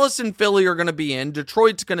Dallas and Philly are going to be in,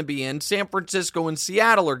 Detroit's going to be in, San Francisco and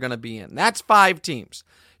Seattle are going to be in. That's 5 teams.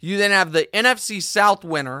 You then have the NFC South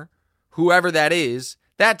winner, whoever that is,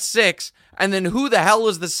 that's 6, and then who the hell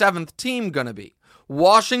is the 7th team going to be?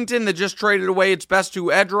 Washington, that just traded away its best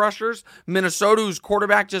 2 edge rushers, Minnesota, whose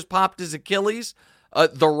quarterback just popped his Achilles,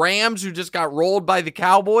 the Rams, who just got rolled by the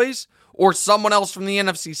Cowboys, or someone else from the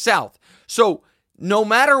NFC South. So no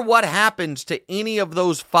matter what happens to any of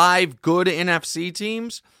those 5 good NFC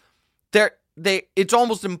teams, it's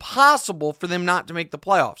almost impossible for them not to make the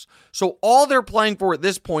playoffs. So all they're playing for at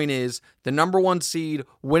this point is the number 1 seed,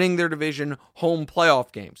 winning their division, home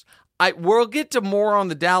playoff games. We'll get to more on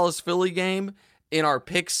the Dallas-Philly game in our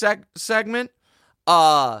pick segment,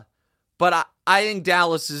 but I think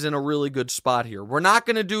Dallas is in a really good spot here. We're not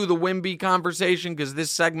going to do the Wimby conversation because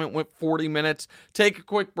this segment went 40 minutes. Take a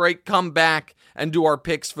quick break, come back, and do our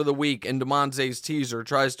picks for the week. And DeMonze's teaser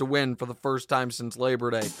tries to win for the first time since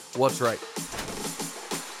Labor Day. What's right?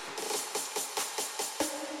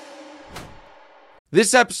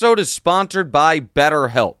 This episode is sponsored by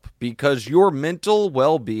BetterHelp because your mental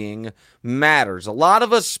well-being matters. A lot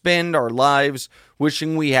of us spend our lives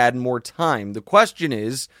wishing we had more time. The question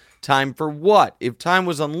is, time for what? If time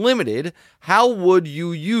was unlimited, how would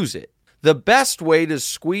you use it? The best way to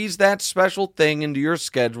squeeze that special thing into your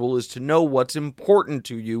schedule is to know what's important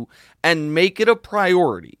to you and make it a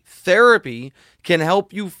priority. Therapy can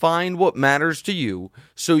help you find what matters to you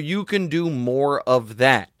so you can do more of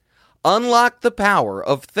that. Unlock the power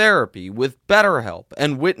of therapy with BetterHelp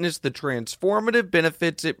and witness the transformative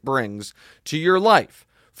benefits it brings to your life.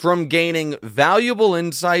 From gaining valuable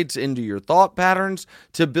insights into your thought patterns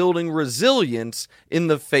to building resilience in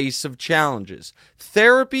the face of challenges,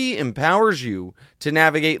 therapy empowers you to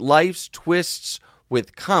navigate life's twists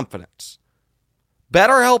with confidence.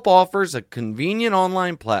 BetterHelp offers a convenient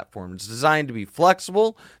online platform designed to be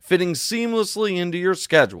flexible, fitting seamlessly into your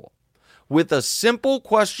schedule. With a simple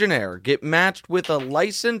questionnaire, get matched with a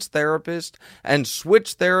licensed therapist and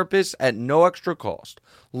switch therapists at no extra cost.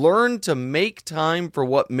 Learn to make time for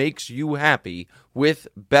what makes you happy with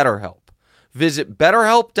BetterHelp. Visit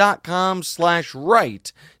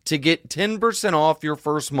BetterHelp.com/right to get 10% off your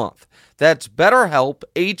first month. That's BetterHelp,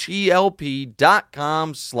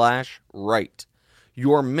 HELP.com/right.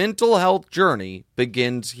 Your mental health journey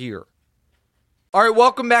begins here. All right,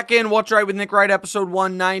 welcome back in. What's Right with Nick Wright, episode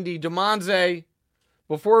 190. DeMonze,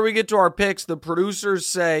 before we get to our picks, the producers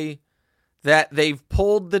say that they've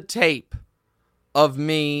pulled the tape of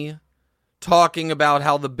me talking about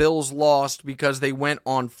how the Bills lost because they went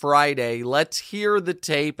on Friday. Let's hear the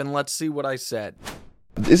tape and let's see what I said.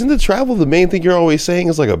 Isn't the travel the main thing you're always saying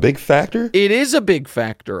is like a big factor? It is a big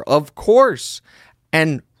factor, of course.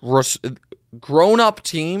 And grown-up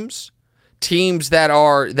teams that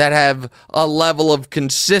have a level of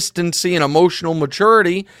consistency and emotional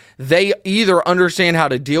maturity, they either understand how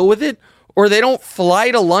to deal with it or they don't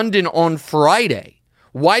fly to London on Friday.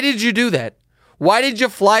 Why did you do that? Why did you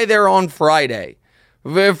fly there on Friday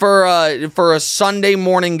for a Sunday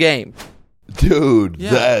morning game? Dude,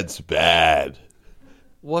 that's bad.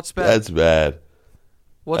 What's bad? That's bad.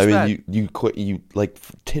 What's bad? You quit. You like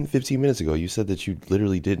 10, 15 minutes ago. You said that you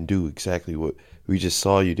literally didn't do exactly what we just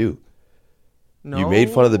saw you do. No, you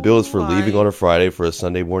made fun of the Bills for leaving on a Friday for a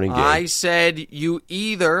Sunday morning game. I said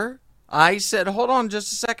hold on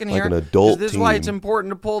just a second here. Like an adult This is team. why it's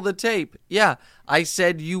important to pull the tape. Yeah, I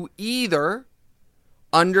said you either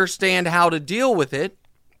understand how to deal with it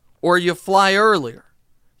or you fly earlier.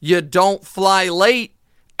 You don't fly late.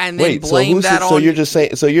 And then blame that on. So you're just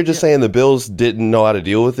saying. So you're just saying the Bills didn't know how to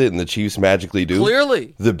deal with it, and the Chiefs magically do.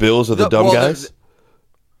 Clearly, the Bills are the dumb guys.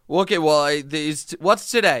 Okay, well, what's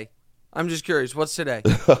today? I'm just curious. What's today?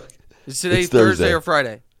 Is today It's Thursday or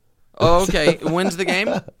Friday? Oh, okay. When's the game?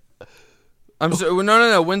 No.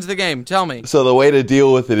 When's the game? Tell me. So the way to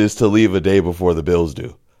deal with it is to leave a day before the Bills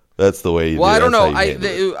do. That's the way you. Well, do. I don't know.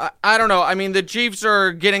 I don't know. I mean, the Chiefs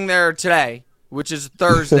are getting there today, which is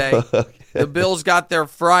Thursday. Okay. The Bills got there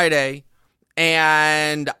Friday,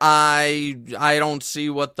 and I don't see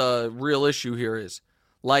what the real issue here is.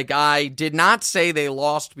 Like, I did not say they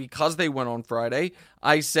lost because they went on Friday.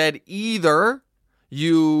 I said either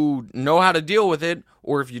you know how to deal with it,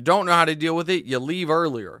 or if you don't know how to deal with it, you leave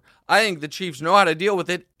earlier. I think the Chiefs know how to deal with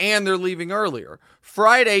it, and they're leaving earlier.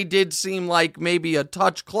 Friday did seem like maybe a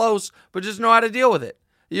touch close, but just know how to deal with it.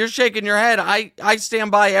 You're shaking your head. I stand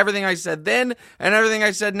by everything I said then and everything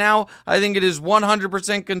I said now. I think it is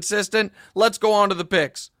 100% consistent. Let's go on to the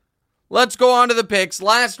picks. Last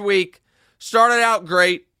week started out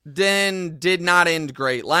great, then did not end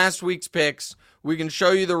great. Last week's picks, we can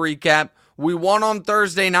show you the recap. We won on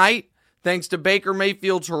Thursday night, thanks to Baker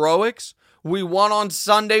Mayfield's heroics. We won on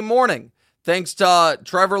Sunday morning, thanks to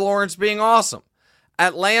Trevor Lawrence being awesome.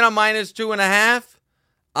 Atlanta -2.5.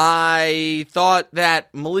 I thought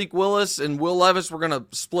that Malik Willis and Will Levis were going to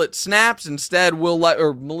split snaps. Instead,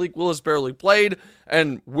 Malik Willis barely played,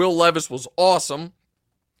 and Will Levis was awesome.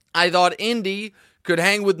 I thought Indy could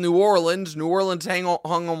hang with New Orleans. New Orleans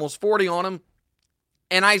hung almost 40 on him.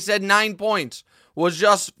 And I said 9 points was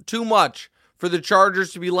just too much for the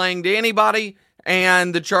Chargers to be laying to anybody,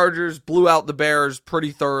 and the Chargers blew out the Bears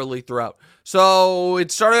pretty thoroughly throughout. So it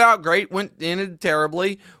started out great, ended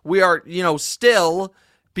terribly. We are, still...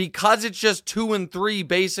 Because it's just 2 and 3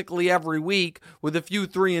 basically every week with a few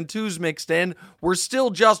 3 and 2s mixed in, we're still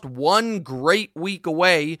just one great week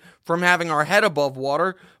away from having our head above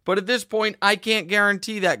water. But at this point, I can't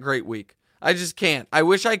guarantee that great week. I just can't. I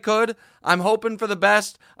wish I could. I'm hoping for the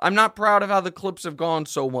best. I'm not proud of how the Clips have gone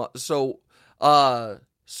so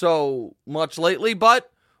much lately, but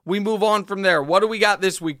we move on from there. What do we got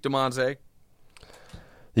this week, DeMonte?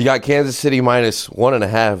 You got Kansas City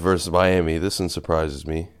 -1.5 versus Miami. This one surprises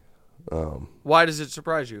me. Why does it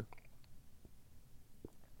surprise you?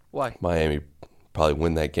 Why? Miami probably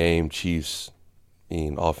win that game. Chiefs,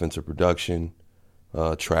 offensive production,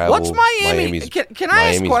 travel. What's Miami? Can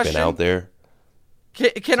I ask a question? Been out there.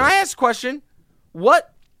 Can I ask a question?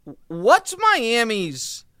 What's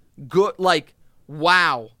Miami's good? Like,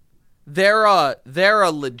 wow, they're a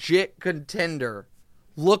legit contender.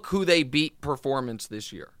 Look who they beat performance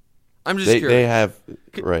this year. I'm just curious. They have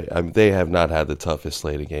they have not had the toughest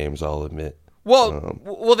slate of games, I'll admit.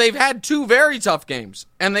 Well, they've had 2 very tough games,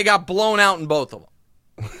 and they got blown out in both of them.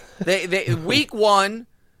 They week 1,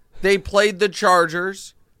 they played the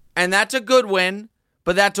Chargers, and that's a good win,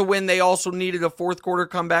 but that's a win they also needed a fourth quarter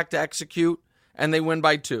comeback to execute, and they win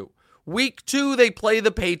by 2. Week 2, they play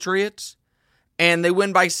the Patriots, and they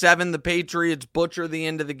win by 7. The Patriots butcher the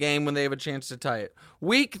end of the game when they have a chance to tie it.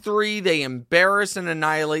 Week 3, they embarrass and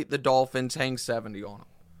annihilate the Dolphins, hang 70 on them.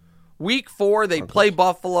 Week 4, they play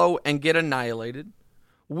Buffalo and get annihilated.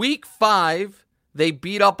 Week 5, they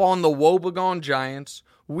beat up on the woebegone Giants.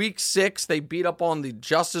 Week 6, they beat up on the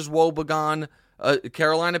just as woebegone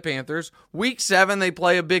Carolina Panthers. Week 7, they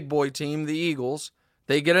play a big boy team, the Eagles.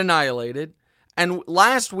 They get annihilated. And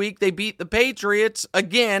last week, they beat the Patriots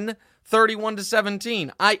again,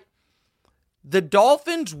 31-17. The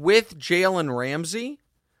Dolphins with Jalen Ramsey,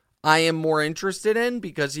 I am more interested in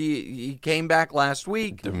because he came back last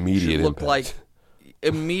week. Immediate looked impact. Like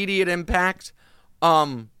immediate impact.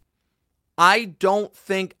 I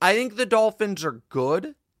think the Dolphins are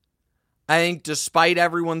good. I think despite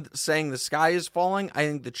everyone saying the sky is falling, I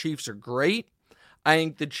think the Chiefs are great. I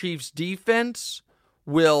think the Chiefs defense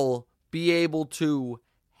will be able to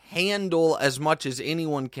handle as much as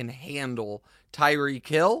anyone can handle Tyreek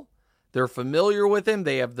Hill. They're familiar with him.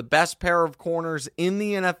 They have the best pair of corners in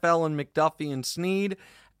the NFL in McDuffie and Snead.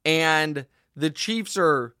 And the Chiefs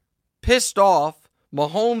are pissed off.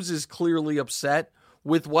 Mahomes is clearly upset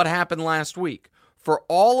with what happened last week. For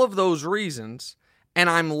all of those reasons, and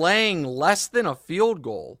I'm laying less than a field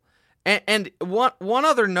goal. And one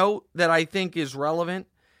other note that I think is relevant,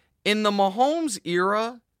 in the Mahomes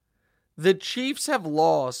era, the Chiefs have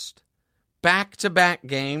lost back-to-back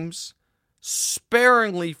games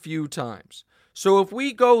sparingly few times. So if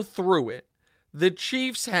we go through it, the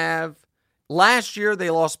Chiefs have, last year they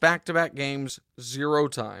lost back-to-back games 0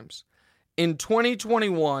 times. In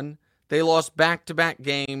 2021, they lost back-to-back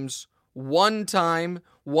games 1 time.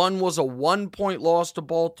 One was a 1-point loss to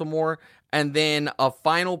Baltimore, and then a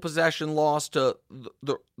final possession loss to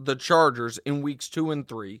the Chargers in weeks 2 and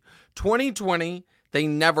 3. 2020, they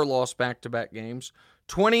never lost back-to-back games.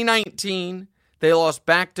 2019, they lost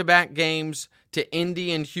back-to-back games to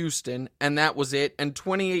Indy and Houston, and that was it. And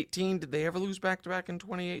 2018, did they ever lose back-to-back in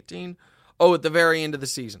 2018? Oh, at the very end of the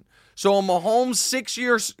season. So in Mahomes'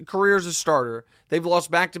 6-year career as a starter, they've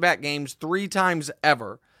lost back-to-back games 3 times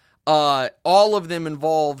ever. All of them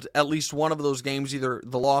involved at least one of those games, either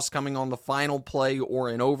the loss coming on the final play or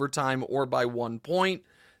in overtime or by 1 point.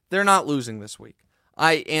 They're not losing this week.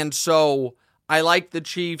 So I like the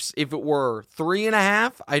Chiefs. If it were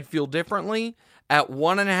 3.5, I'd feel differently. At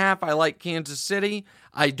 1.5, I like Kansas City.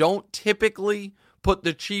 I don't typically put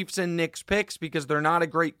the Chiefs in Nick's picks because they're not a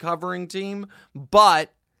great covering team,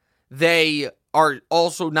 but they are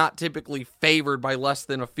also not typically favored by less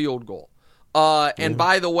than a field goal. And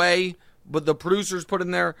by the way, but the producers put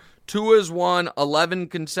in there, Tua's won 11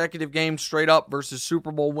 consecutive games straight up versus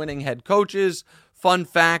Super Bowl winning head coaches. Fun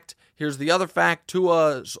fact, here's the other fact,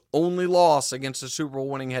 Tua's only loss against a Super Bowl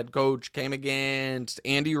winning head coach came against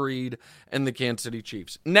Andy Reid and the Kansas City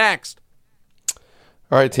Chiefs. Next.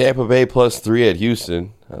 All right, Tampa Bay +3 at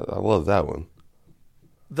Houston. I love that one.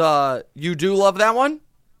 You do love that one?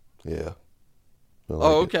 Yeah.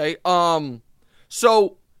 Okay.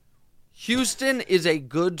 So Houston is a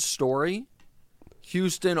good story.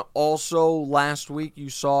 Houston also, last week, you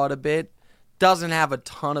saw it a bit, doesn't have a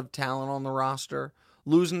ton of talent on the roster.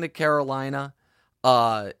 Losing to Carolina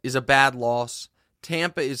is a bad loss.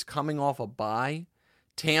 Tampa is coming off a bye.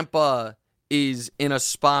 Tampa is in a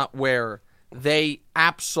spot where they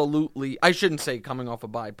absolutely, I shouldn't say coming off a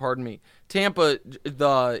bye, pardon me. Tampa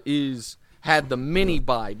had the mini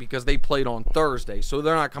bye because they played on Thursday, so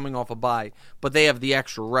they're not coming off a bye, but they have the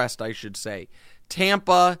extra rest, I should say.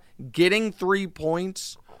 Tampa getting 3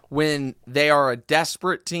 points when they are a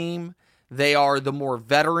desperate team, they are the more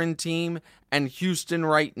veteran team, and Houston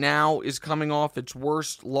right now is coming off its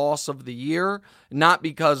worst loss of the year, not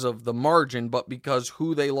because of the margin, but because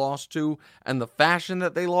who they lost to and the fashion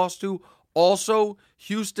that they lost to. Also,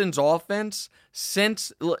 Houston's offense,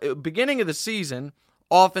 since beginning of the season,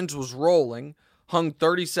 offense was rolling, hung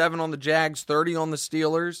 37 on the Jags, 30 on the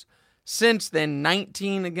Steelers. Since then,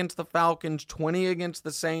 19 against the Falcons, 20 against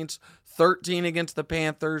the Saints, 13 against the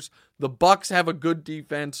Panthers. The Bucs have a good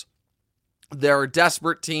defense. They're a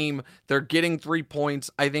desperate team. They're getting 3 points.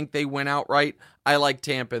 I think they win outright. I like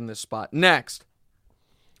Tampa in this spot. Next.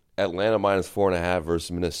 Atlanta -4.5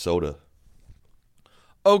 versus Minnesota.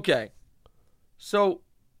 Okay. So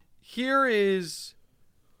here is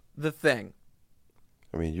the thing.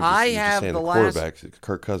 I mean, you're just saying the quarterbacks.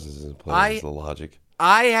 Kirk Cousins isn't playing. Is the logic.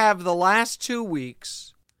 I have the last 2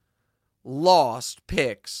 weeks lost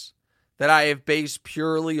picks that I have based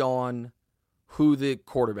purely on who the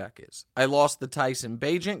quarterback is. I lost the Tyson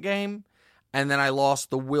Bagent game, and then I lost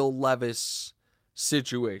the Will Levis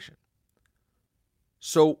situation.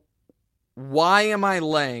 So why am I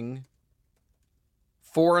laying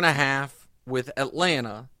 4.5 with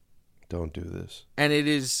Atlanta? Don't do this. And it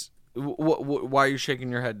is... why are you shaking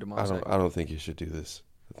your head, Demonte? I don't think you should do this.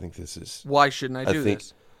 I think this is... Why shouldn't I do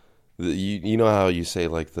this? You know how you say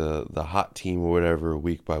like the hot team or whatever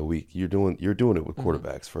week by week. You're doing it with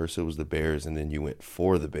quarterbacks. First it was the Bears, and then you went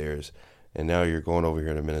for the Bears, and now you're going over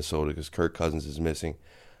here to Minnesota because Kirk Cousins is missing.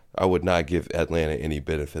 I would not give Atlanta any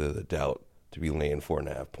benefit of the doubt to be laying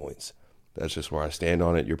 4.5 points. That's just where I stand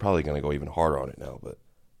on it. You're probably going to go even harder on it now, but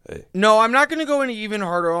hey. No, I'm not going to go any even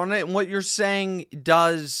harder on it. And what you're saying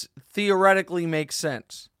does theoretically make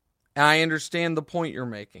sense. And I understand the point you're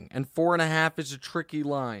making. And 4.5 is a tricky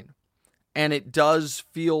line. And it does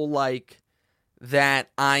feel like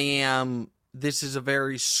that this is a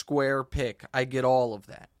very square pick. I get all of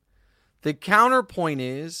that. The counterpoint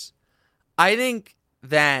is, I think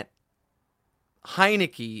that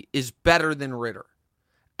Heineke is better than Ritter.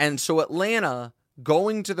 And so Atlanta,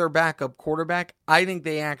 going to their backup quarterback, I think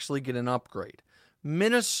they actually get an upgrade.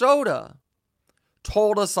 Minnesota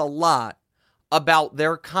told us a lot about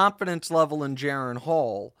their confidence level in Jaron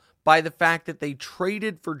Hall by the fact that they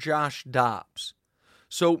traded for Josh Dobbs.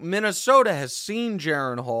 So Minnesota has seen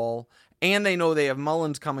Jaron Hall, and they know they have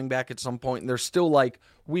Mullins coming back at some point, and they're still like,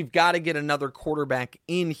 we've got to get another quarterback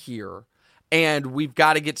in here, and we've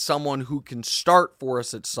got to get someone who can start for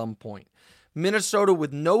us at some point. Minnesota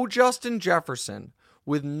with no Justin Jefferson,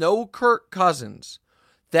 with no Kirk Cousins,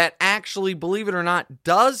 that actually, believe it or not,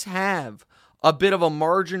 does have a bit of a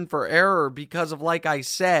margin for error because of, like I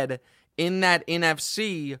said, in that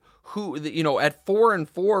NFC, who, you know, at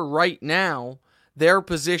 4-4 right now, they're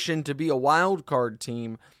positioned to be a wild card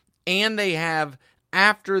team, and they have,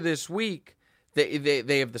 after this week,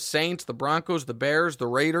 they have the Saints, the Broncos, the Bears, the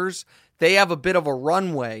Raiders. They have a bit of a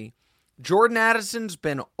runway. Jordan Addison's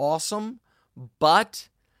been awesome, but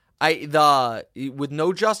with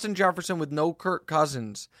no Justin Jefferson, with no Kirk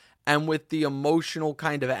Cousins, and with the emotional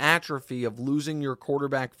kind of atrophy of losing your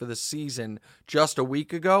quarterback for the season just a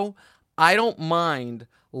week ago, I don't mind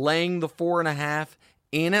laying the 4.5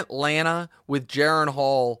 in Atlanta with Jaron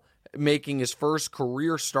Hall making his first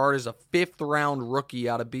career start as a 5th-round rookie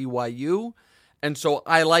out of BYU. And so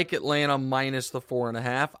I like Atlanta minus the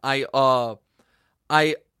 4.5.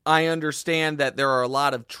 I understand that there are a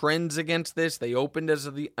lot of trends against this. They opened as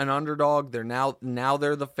an underdog. They're now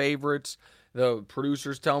they're the favorites. The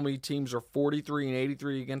producers tell me teams are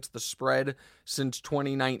 43-83 against the spread since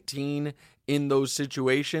 2019 in those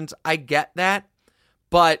situations. I get that,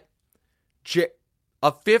 but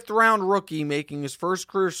a 5th-round rookie making his first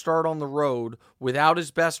career start on the road without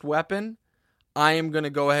his best weapon, I am going to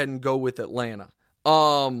go ahead and go with Atlanta.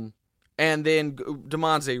 And then,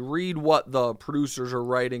 DeMonze, read what the producers are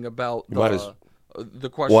writing about the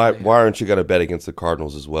question. Why aren't you going to bet against the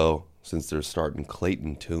Cardinals as well, since they're starting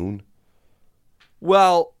Clayton Tune?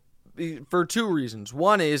 Well, for 2 reasons.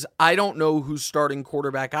 One is, I don't know who's starting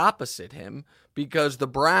quarterback opposite him, because the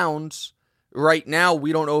Browns, right now,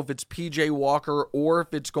 we don't know if it's P.J. Walker or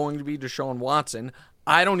if it's going to be Deshaun Watson.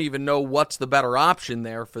 I don't even know what's the better option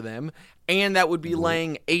there for them, and that would be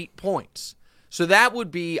laying 8 points. So that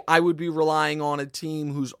would be, I would be relying on a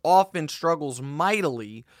team whose offense struggles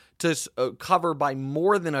mightily to cover by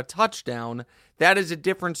more than a touchdown. That is a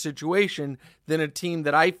different situation than a team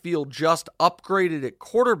that I feel just upgraded at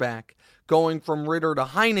quarterback, going from Ritter to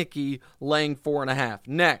Heineke, laying 4.5.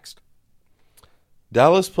 Next.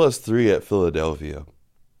 Dallas +3 at Philadelphia.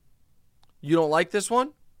 You don't like this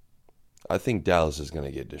one? I think Dallas is going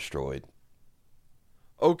to get destroyed.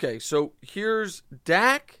 Okay, so here's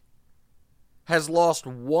Dak has lost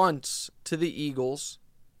once to the Eagles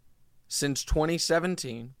since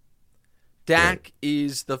 2017. Dak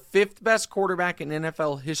is the 5th best quarterback in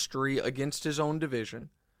NFL history against his own division.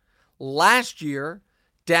 Last year,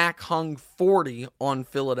 Dak hung 40 on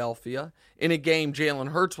Philadelphia in a game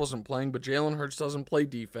Jalen Hurts wasn't playing, but Jalen Hurts doesn't play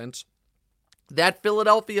defense. That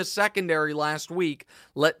Philadelphia secondary last week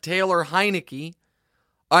let Sam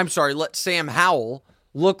Howell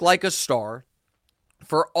look like a star.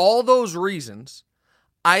 For all those reasons,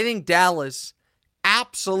 I think Dallas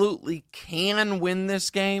absolutely can win this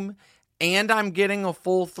game, and I'm getting a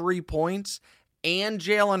full 3 points, and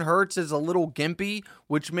Jalen Hurts is a little gimpy,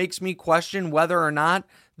 which makes me question whether or not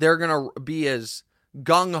they're going to be as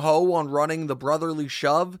gung-ho on running the brotherly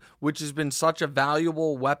shove, which has been such a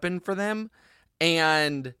valuable weapon for them.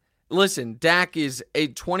 And listen, Dak is a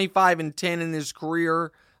 25-10 in his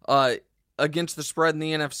career against the spread in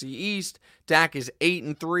the NFC East. Dak is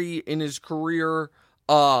 8-3 in his career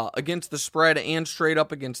against the spread and straight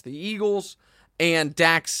up against the Eagles. And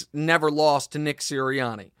Dak's never lost to Nick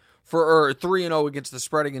Sirianni. 3-0 against the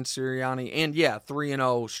spread against Sirianni. And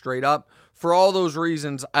 3-0 straight up. For all those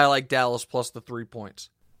reasons, I like Dallas plus the 3 points.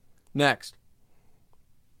 Next.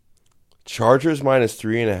 Chargers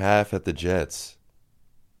 -3.5 at the Jets.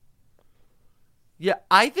 Yeah,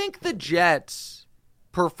 I think the Jets'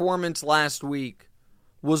 performance last week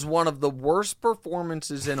was one of the worst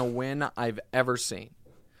performances in a win I've ever seen.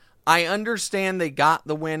 I understand they got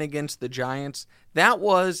the win against the Giants. That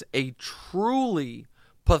was a truly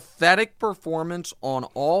pathetic performance on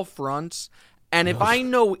all fronts. And if I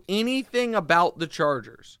know anything about the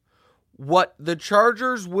Chargers, what the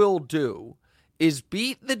Chargers will do is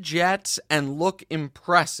beat the Jets and look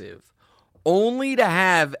impressive, only to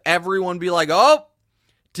have everyone be like, oh,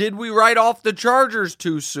 did we write off the Chargers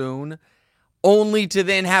too soon? only to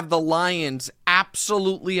then have the Lions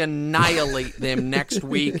absolutely annihilate them next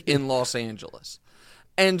week in Los Angeles.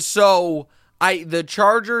 And so the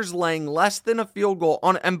Chargers laying less than a field goal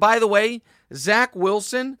on, and by the way, Zach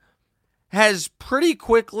Wilson has pretty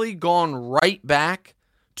quickly gone right back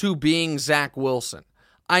to being Zach Wilson.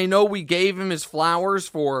 I know we gave him his flowers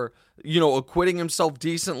for, acquitting himself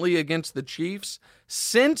decently against the Chiefs.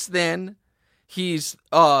 Since then, he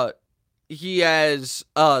has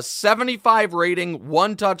a 75 rating,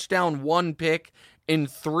 1 touchdown, 1 pick in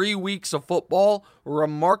 3 weeks of football.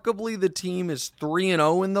 Remarkably, the team is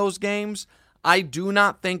 3-0 in those games. I do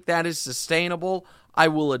not think that is sustainable. I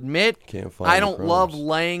will admit, I don't love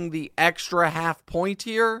laying the extra half point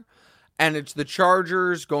here, and it's the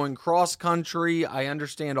Chargers going cross-country. I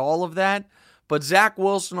understand all of that, but Zach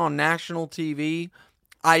Wilson on national TV,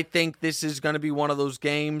 I think this is going to be one of those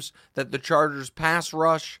games that the Chargers pass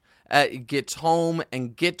rush gets home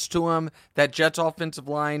and gets to him. That Jets offensive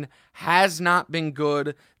line has not been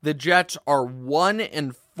good. The Jets are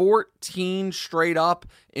 1-14 straight up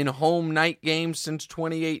in home night games since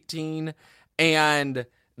 2018. And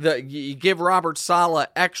you give Robert Saleh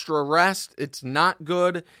extra rest. It's not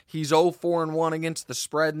good. He's 0-4-1 against the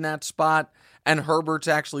spread in that spot. And Herbert's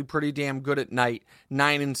actually pretty damn good at night.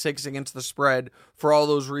 9-6 against the spread. For all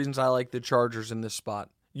those reasons, I like the Chargers in this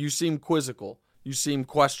spot. You seem quizzical. You seem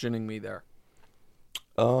questioning me there.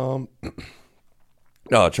 No,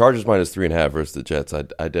 Chargers minus 3.5 versus the Jets. I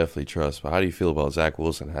definitely trust. But how do you feel about Zach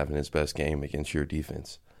Wilson having his best game against your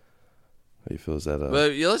defense? How do you feel? Is that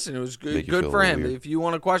But listen, it was good for him. Weird? If you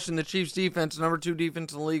want to question the Chiefs' defense, number 2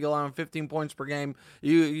 defense in the league, allowing 15 points per game,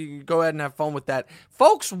 you go ahead and have fun with that.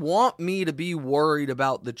 Folks want me to be worried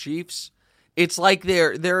about the Chiefs. It's like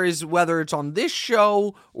there is, whether it's on this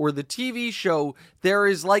show or the TV show, there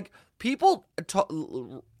is like people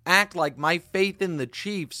act like my faith in the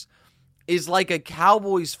Chiefs is like a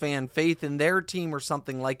Cowboys fan faith in their team or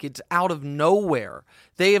something, like it's out of nowhere.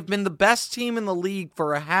 They have been the best team in the league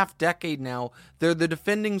for a half decade now. They're the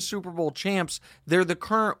defending Super Bowl champs. They're the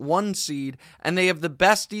current 1 seed, and they have the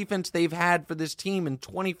best defense they've had for this team in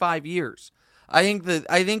 25 years. I think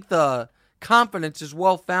the confidence is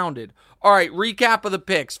well-founded. All right, recap of the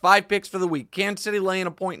picks. 5 picks for the week. Kansas City laying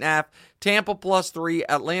 1.5, Tampa +3,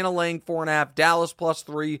 Atlanta laying 4.5, Dallas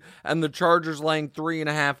 +3, and the Chargers laying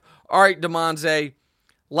 3.5. All right, DeMonze,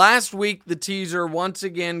 last week the teaser once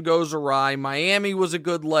again goes awry. Miami was a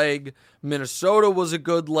good leg. Minnesota was a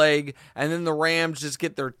good leg. And then the Rams just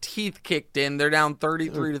get their teeth kicked in. They're down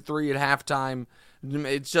 33-3 at halftime.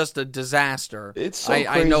 It's just a disaster. It's so crazy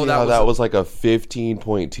I know that was like a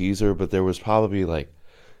 15-point teaser, but there was probably like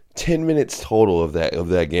 10 minutes total of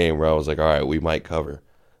that game where I was like, all right, we might cover.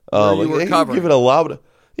 You were covering. Give it a lot. I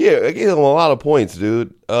gave them a lot of points,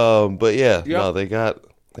 dude. But yeah, no, they got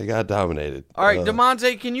dominated. All right,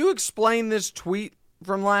 DeMonte, can you explain this tweet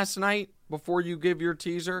from last night before you give your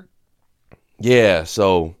teaser? Yeah,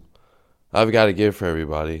 so I've got to give for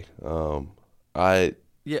everybody. I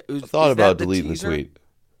thought about deleting the tweet.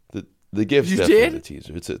 The gift's definitely the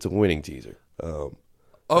teaser. It's a winning teaser. Okay.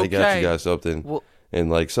 I got you guys something, and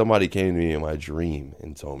like somebody came to me in my dream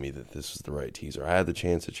and told me that this was the right teaser. I had the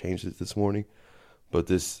chance to change it this morning, but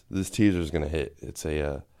this teaser is gonna hit. It's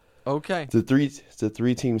a okay. It's a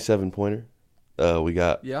 3-team 7-pointer.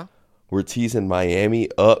 We're teasing Miami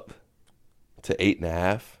up to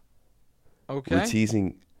 8.5. Okay. We're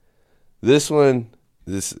teasing this one.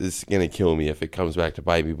 This is going to kill me if it comes back to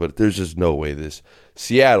bite me, but there's just no way this.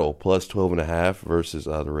 Seattle plus 12.5 versus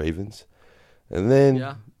the Ravens. And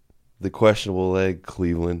then the questionable leg,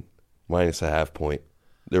 Cleveland, minus a half point.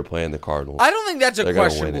 They're playing the Cardinals. I don't think that's a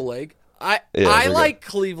questionable leg. I like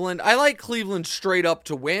Cleveland. I like Cleveland straight up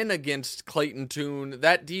to win against Clayton Tune.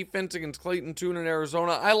 That defense against Clayton Tune in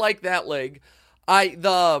Arizona, I like that leg.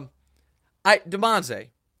 DeMonze,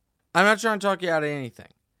 I'm not trying to talk you out of anything.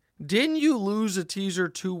 Didn't you lose a teaser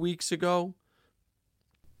 2 weeks ago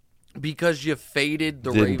because you faded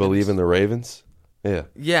the Ravens? Didn't believe in the Ravens? Yeah.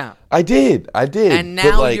 Yeah. I did. And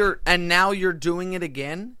now you're doing it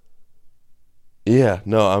again? Yeah,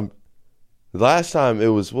 no, the last time it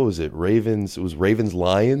was, what was it? Ravens. It was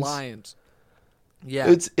Ravens-Lions. Lions.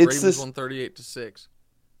 Yeah. It's Ravens this, won 38-6.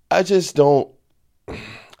 I just don't.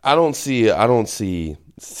 I don't see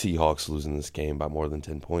Seahawks losing this game by more than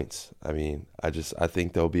 10 points. I mean, I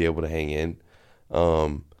think they'll be able to hang in.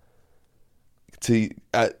 I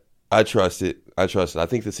trust it. I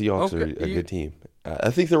think the Seahawks are a good team. I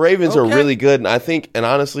think the Ravens are really good, and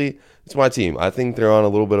honestly, it's my team. I think they're on a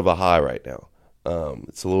little bit of a high right now.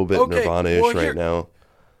 It's a little bit Nirvana-ish right now.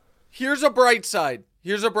 Here's a bright side.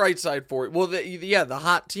 Here's a bright side for you. Well, the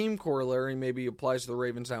hot team corollary maybe applies to the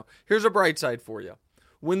Ravens now. Here's a bright side for you.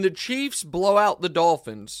 When the Chiefs blow out the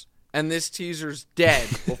Dolphins, and this teaser's dead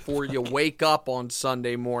before you wake up on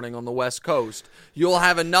Sunday morning on the West Coast, you'll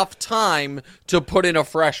have enough time to put in a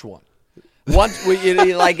fresh one.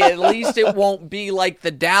 At least it won't be like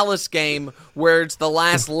the Dallas game where it's the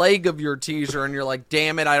last leg of your teaser and you're like,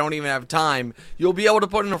 damn it, I don't even have time. You'll be able to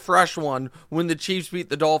put in a fresh one when the Chiefs beat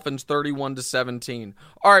the Dolphins 31-17.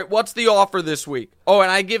 All right, what's the offer this week? Oh, and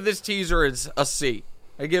I give this teaser a C.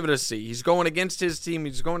 I give it a C. He's going against his team.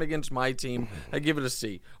 He's going against my team. I give it a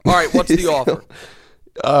C. All right, what's the offer?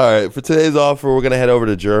 All right, for today's offer, we're going to head over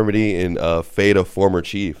to Germany and fade a former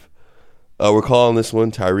Chief. We're calling this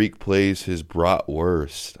one Tyreek plays his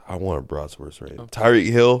bratwurst. I want a bratwurst right now.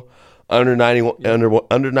 Tyreek Hill, under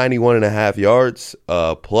 91 and a half yards,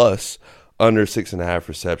 plus under 6.5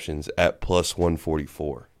 receptions at plus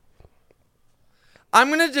 144. I'm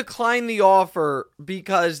going to decline the offer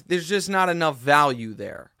because there's just not enough value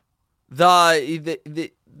there. The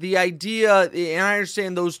idea, and I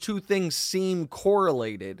understand those two things seem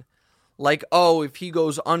correlated. Like, oh, if he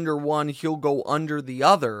goes under one, he'll go under the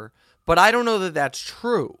other. But I don't know that that's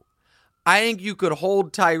true. I think you could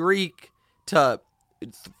hold Tyreek to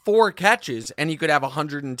 4 catches and he could have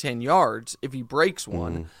 110 yards if he breaks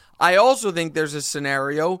one. I also think there's a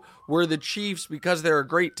scenario where the Chiefs, because they're a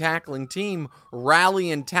great tackling team,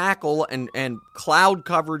 rally and tackle and cloud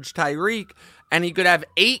coverage Tyreek, and he could have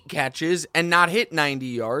 8 catches and not hit 90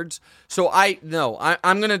 yards. So I'm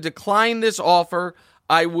going to decline this offer.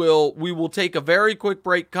 We will take a very quick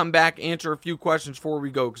break, come back, answer a few questions before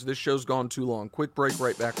we go because this show's gone too long. Quick break,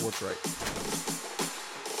 right back. What's right?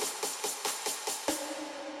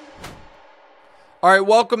 All right,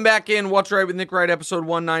 welcome back in. What's right with Nick Wright, episode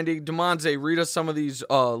 190. Demonze, read us some of these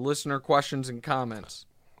listener questions and comments.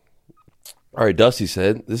 All right, Dusty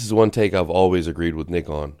said, this is one take I've always agreed with Nick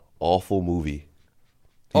on. Awful movie.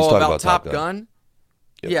 He's talking about Top Gun?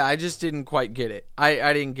 Yep. Yeah, I just didn't quite get it.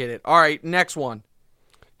 I didn't get it. All right, next one.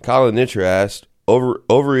 Colin Nitcher asked,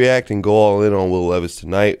 overreact and go all in on Will Levis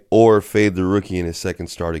tonight or fade the rookie in his second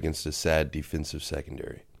start against a sad defensive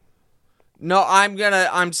secondary? No,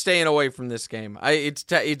 I'm staying away from this game. It's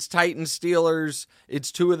Titans Steelers.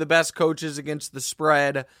 It's 2 of the best coaches against the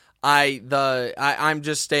spread. I'm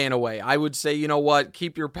just staying away. I would say, you know what?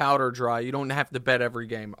 Keep your powder dry. You don't have to bet every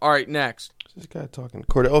game. All right, next. This guy talking.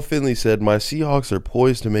 Cordell Finley said, my Seahawks are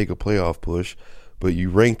poised to make a playoff push, but you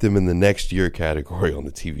ranked them in the next year category on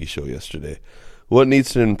the TV show yesterday. What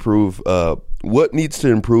needs to improve to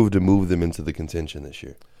move them into the contention this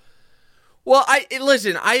year? Well, I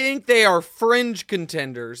think they are fringe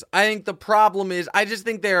contenders. I think the problem is I just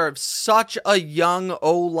think they are such a young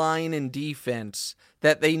O-line and defense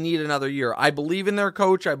that they need another year. I believe in their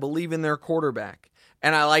coach. I believe in their quarterback.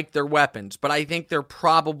 And I like their weapons. But I think they're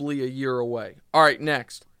probably a year away. All right,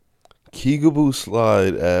 next. Keegaboo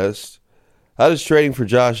Slide asked, how does trading for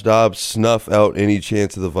Josh Dobbs snuff out any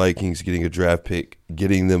chance of the Vikings getting a draft pick,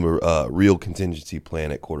 getting them a real contingency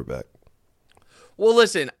plan at quarterback? Well,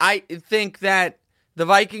 listen, I think that the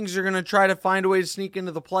Vikings are going to try to find a way to sneak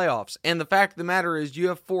into the playoffs. And the fact of the matter is you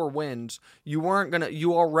have 4 wins. You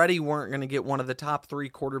already weren't going to get one of the top 3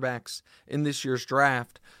 quarterbacks in this year's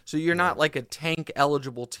draft. So you're not like a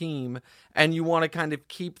tank-eligible team, and you want to kind of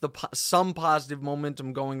keep some positive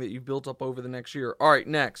momentum going that you've built up over the next year. All right,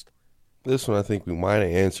 next. This one I think we might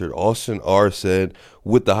have answered. Austin R. said,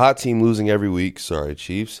 with the hot team losing every week, sorry,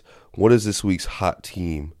 Chiefs, what is this week's hot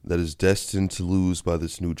team that is destined to lose by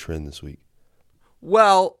this new trend this week?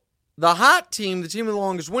 Well, the hot team, the team with the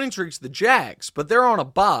longest winning streak is the Jags, but they're on a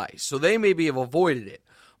bye, so they maybe have avoided it.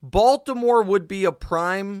 Baltimore would be a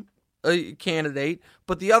prime candidate,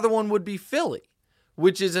 but the other one would be Philly,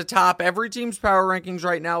 which is atop every team's power rankings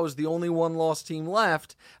right now, is the only one-loss team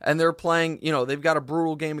left, and they're playing, they've got a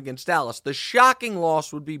brutal game against Dallas. The shocking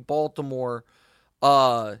loss would be Baltimore,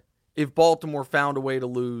 if Baltimore found a way to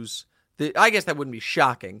lose. I guess that wouldn't be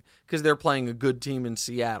shocking, because they're playing a good team in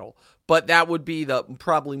Seattle, but that would be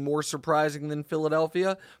probably more surprising than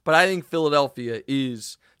Philadelphia, but I think Philadelphia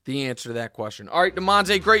is the answer to that question. All right,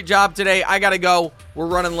 Demonte, great job today. I got to go. We're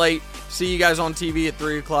running late. See you guys on TV at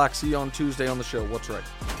 3 o'clock. See you on Tuesday on the show. What's right?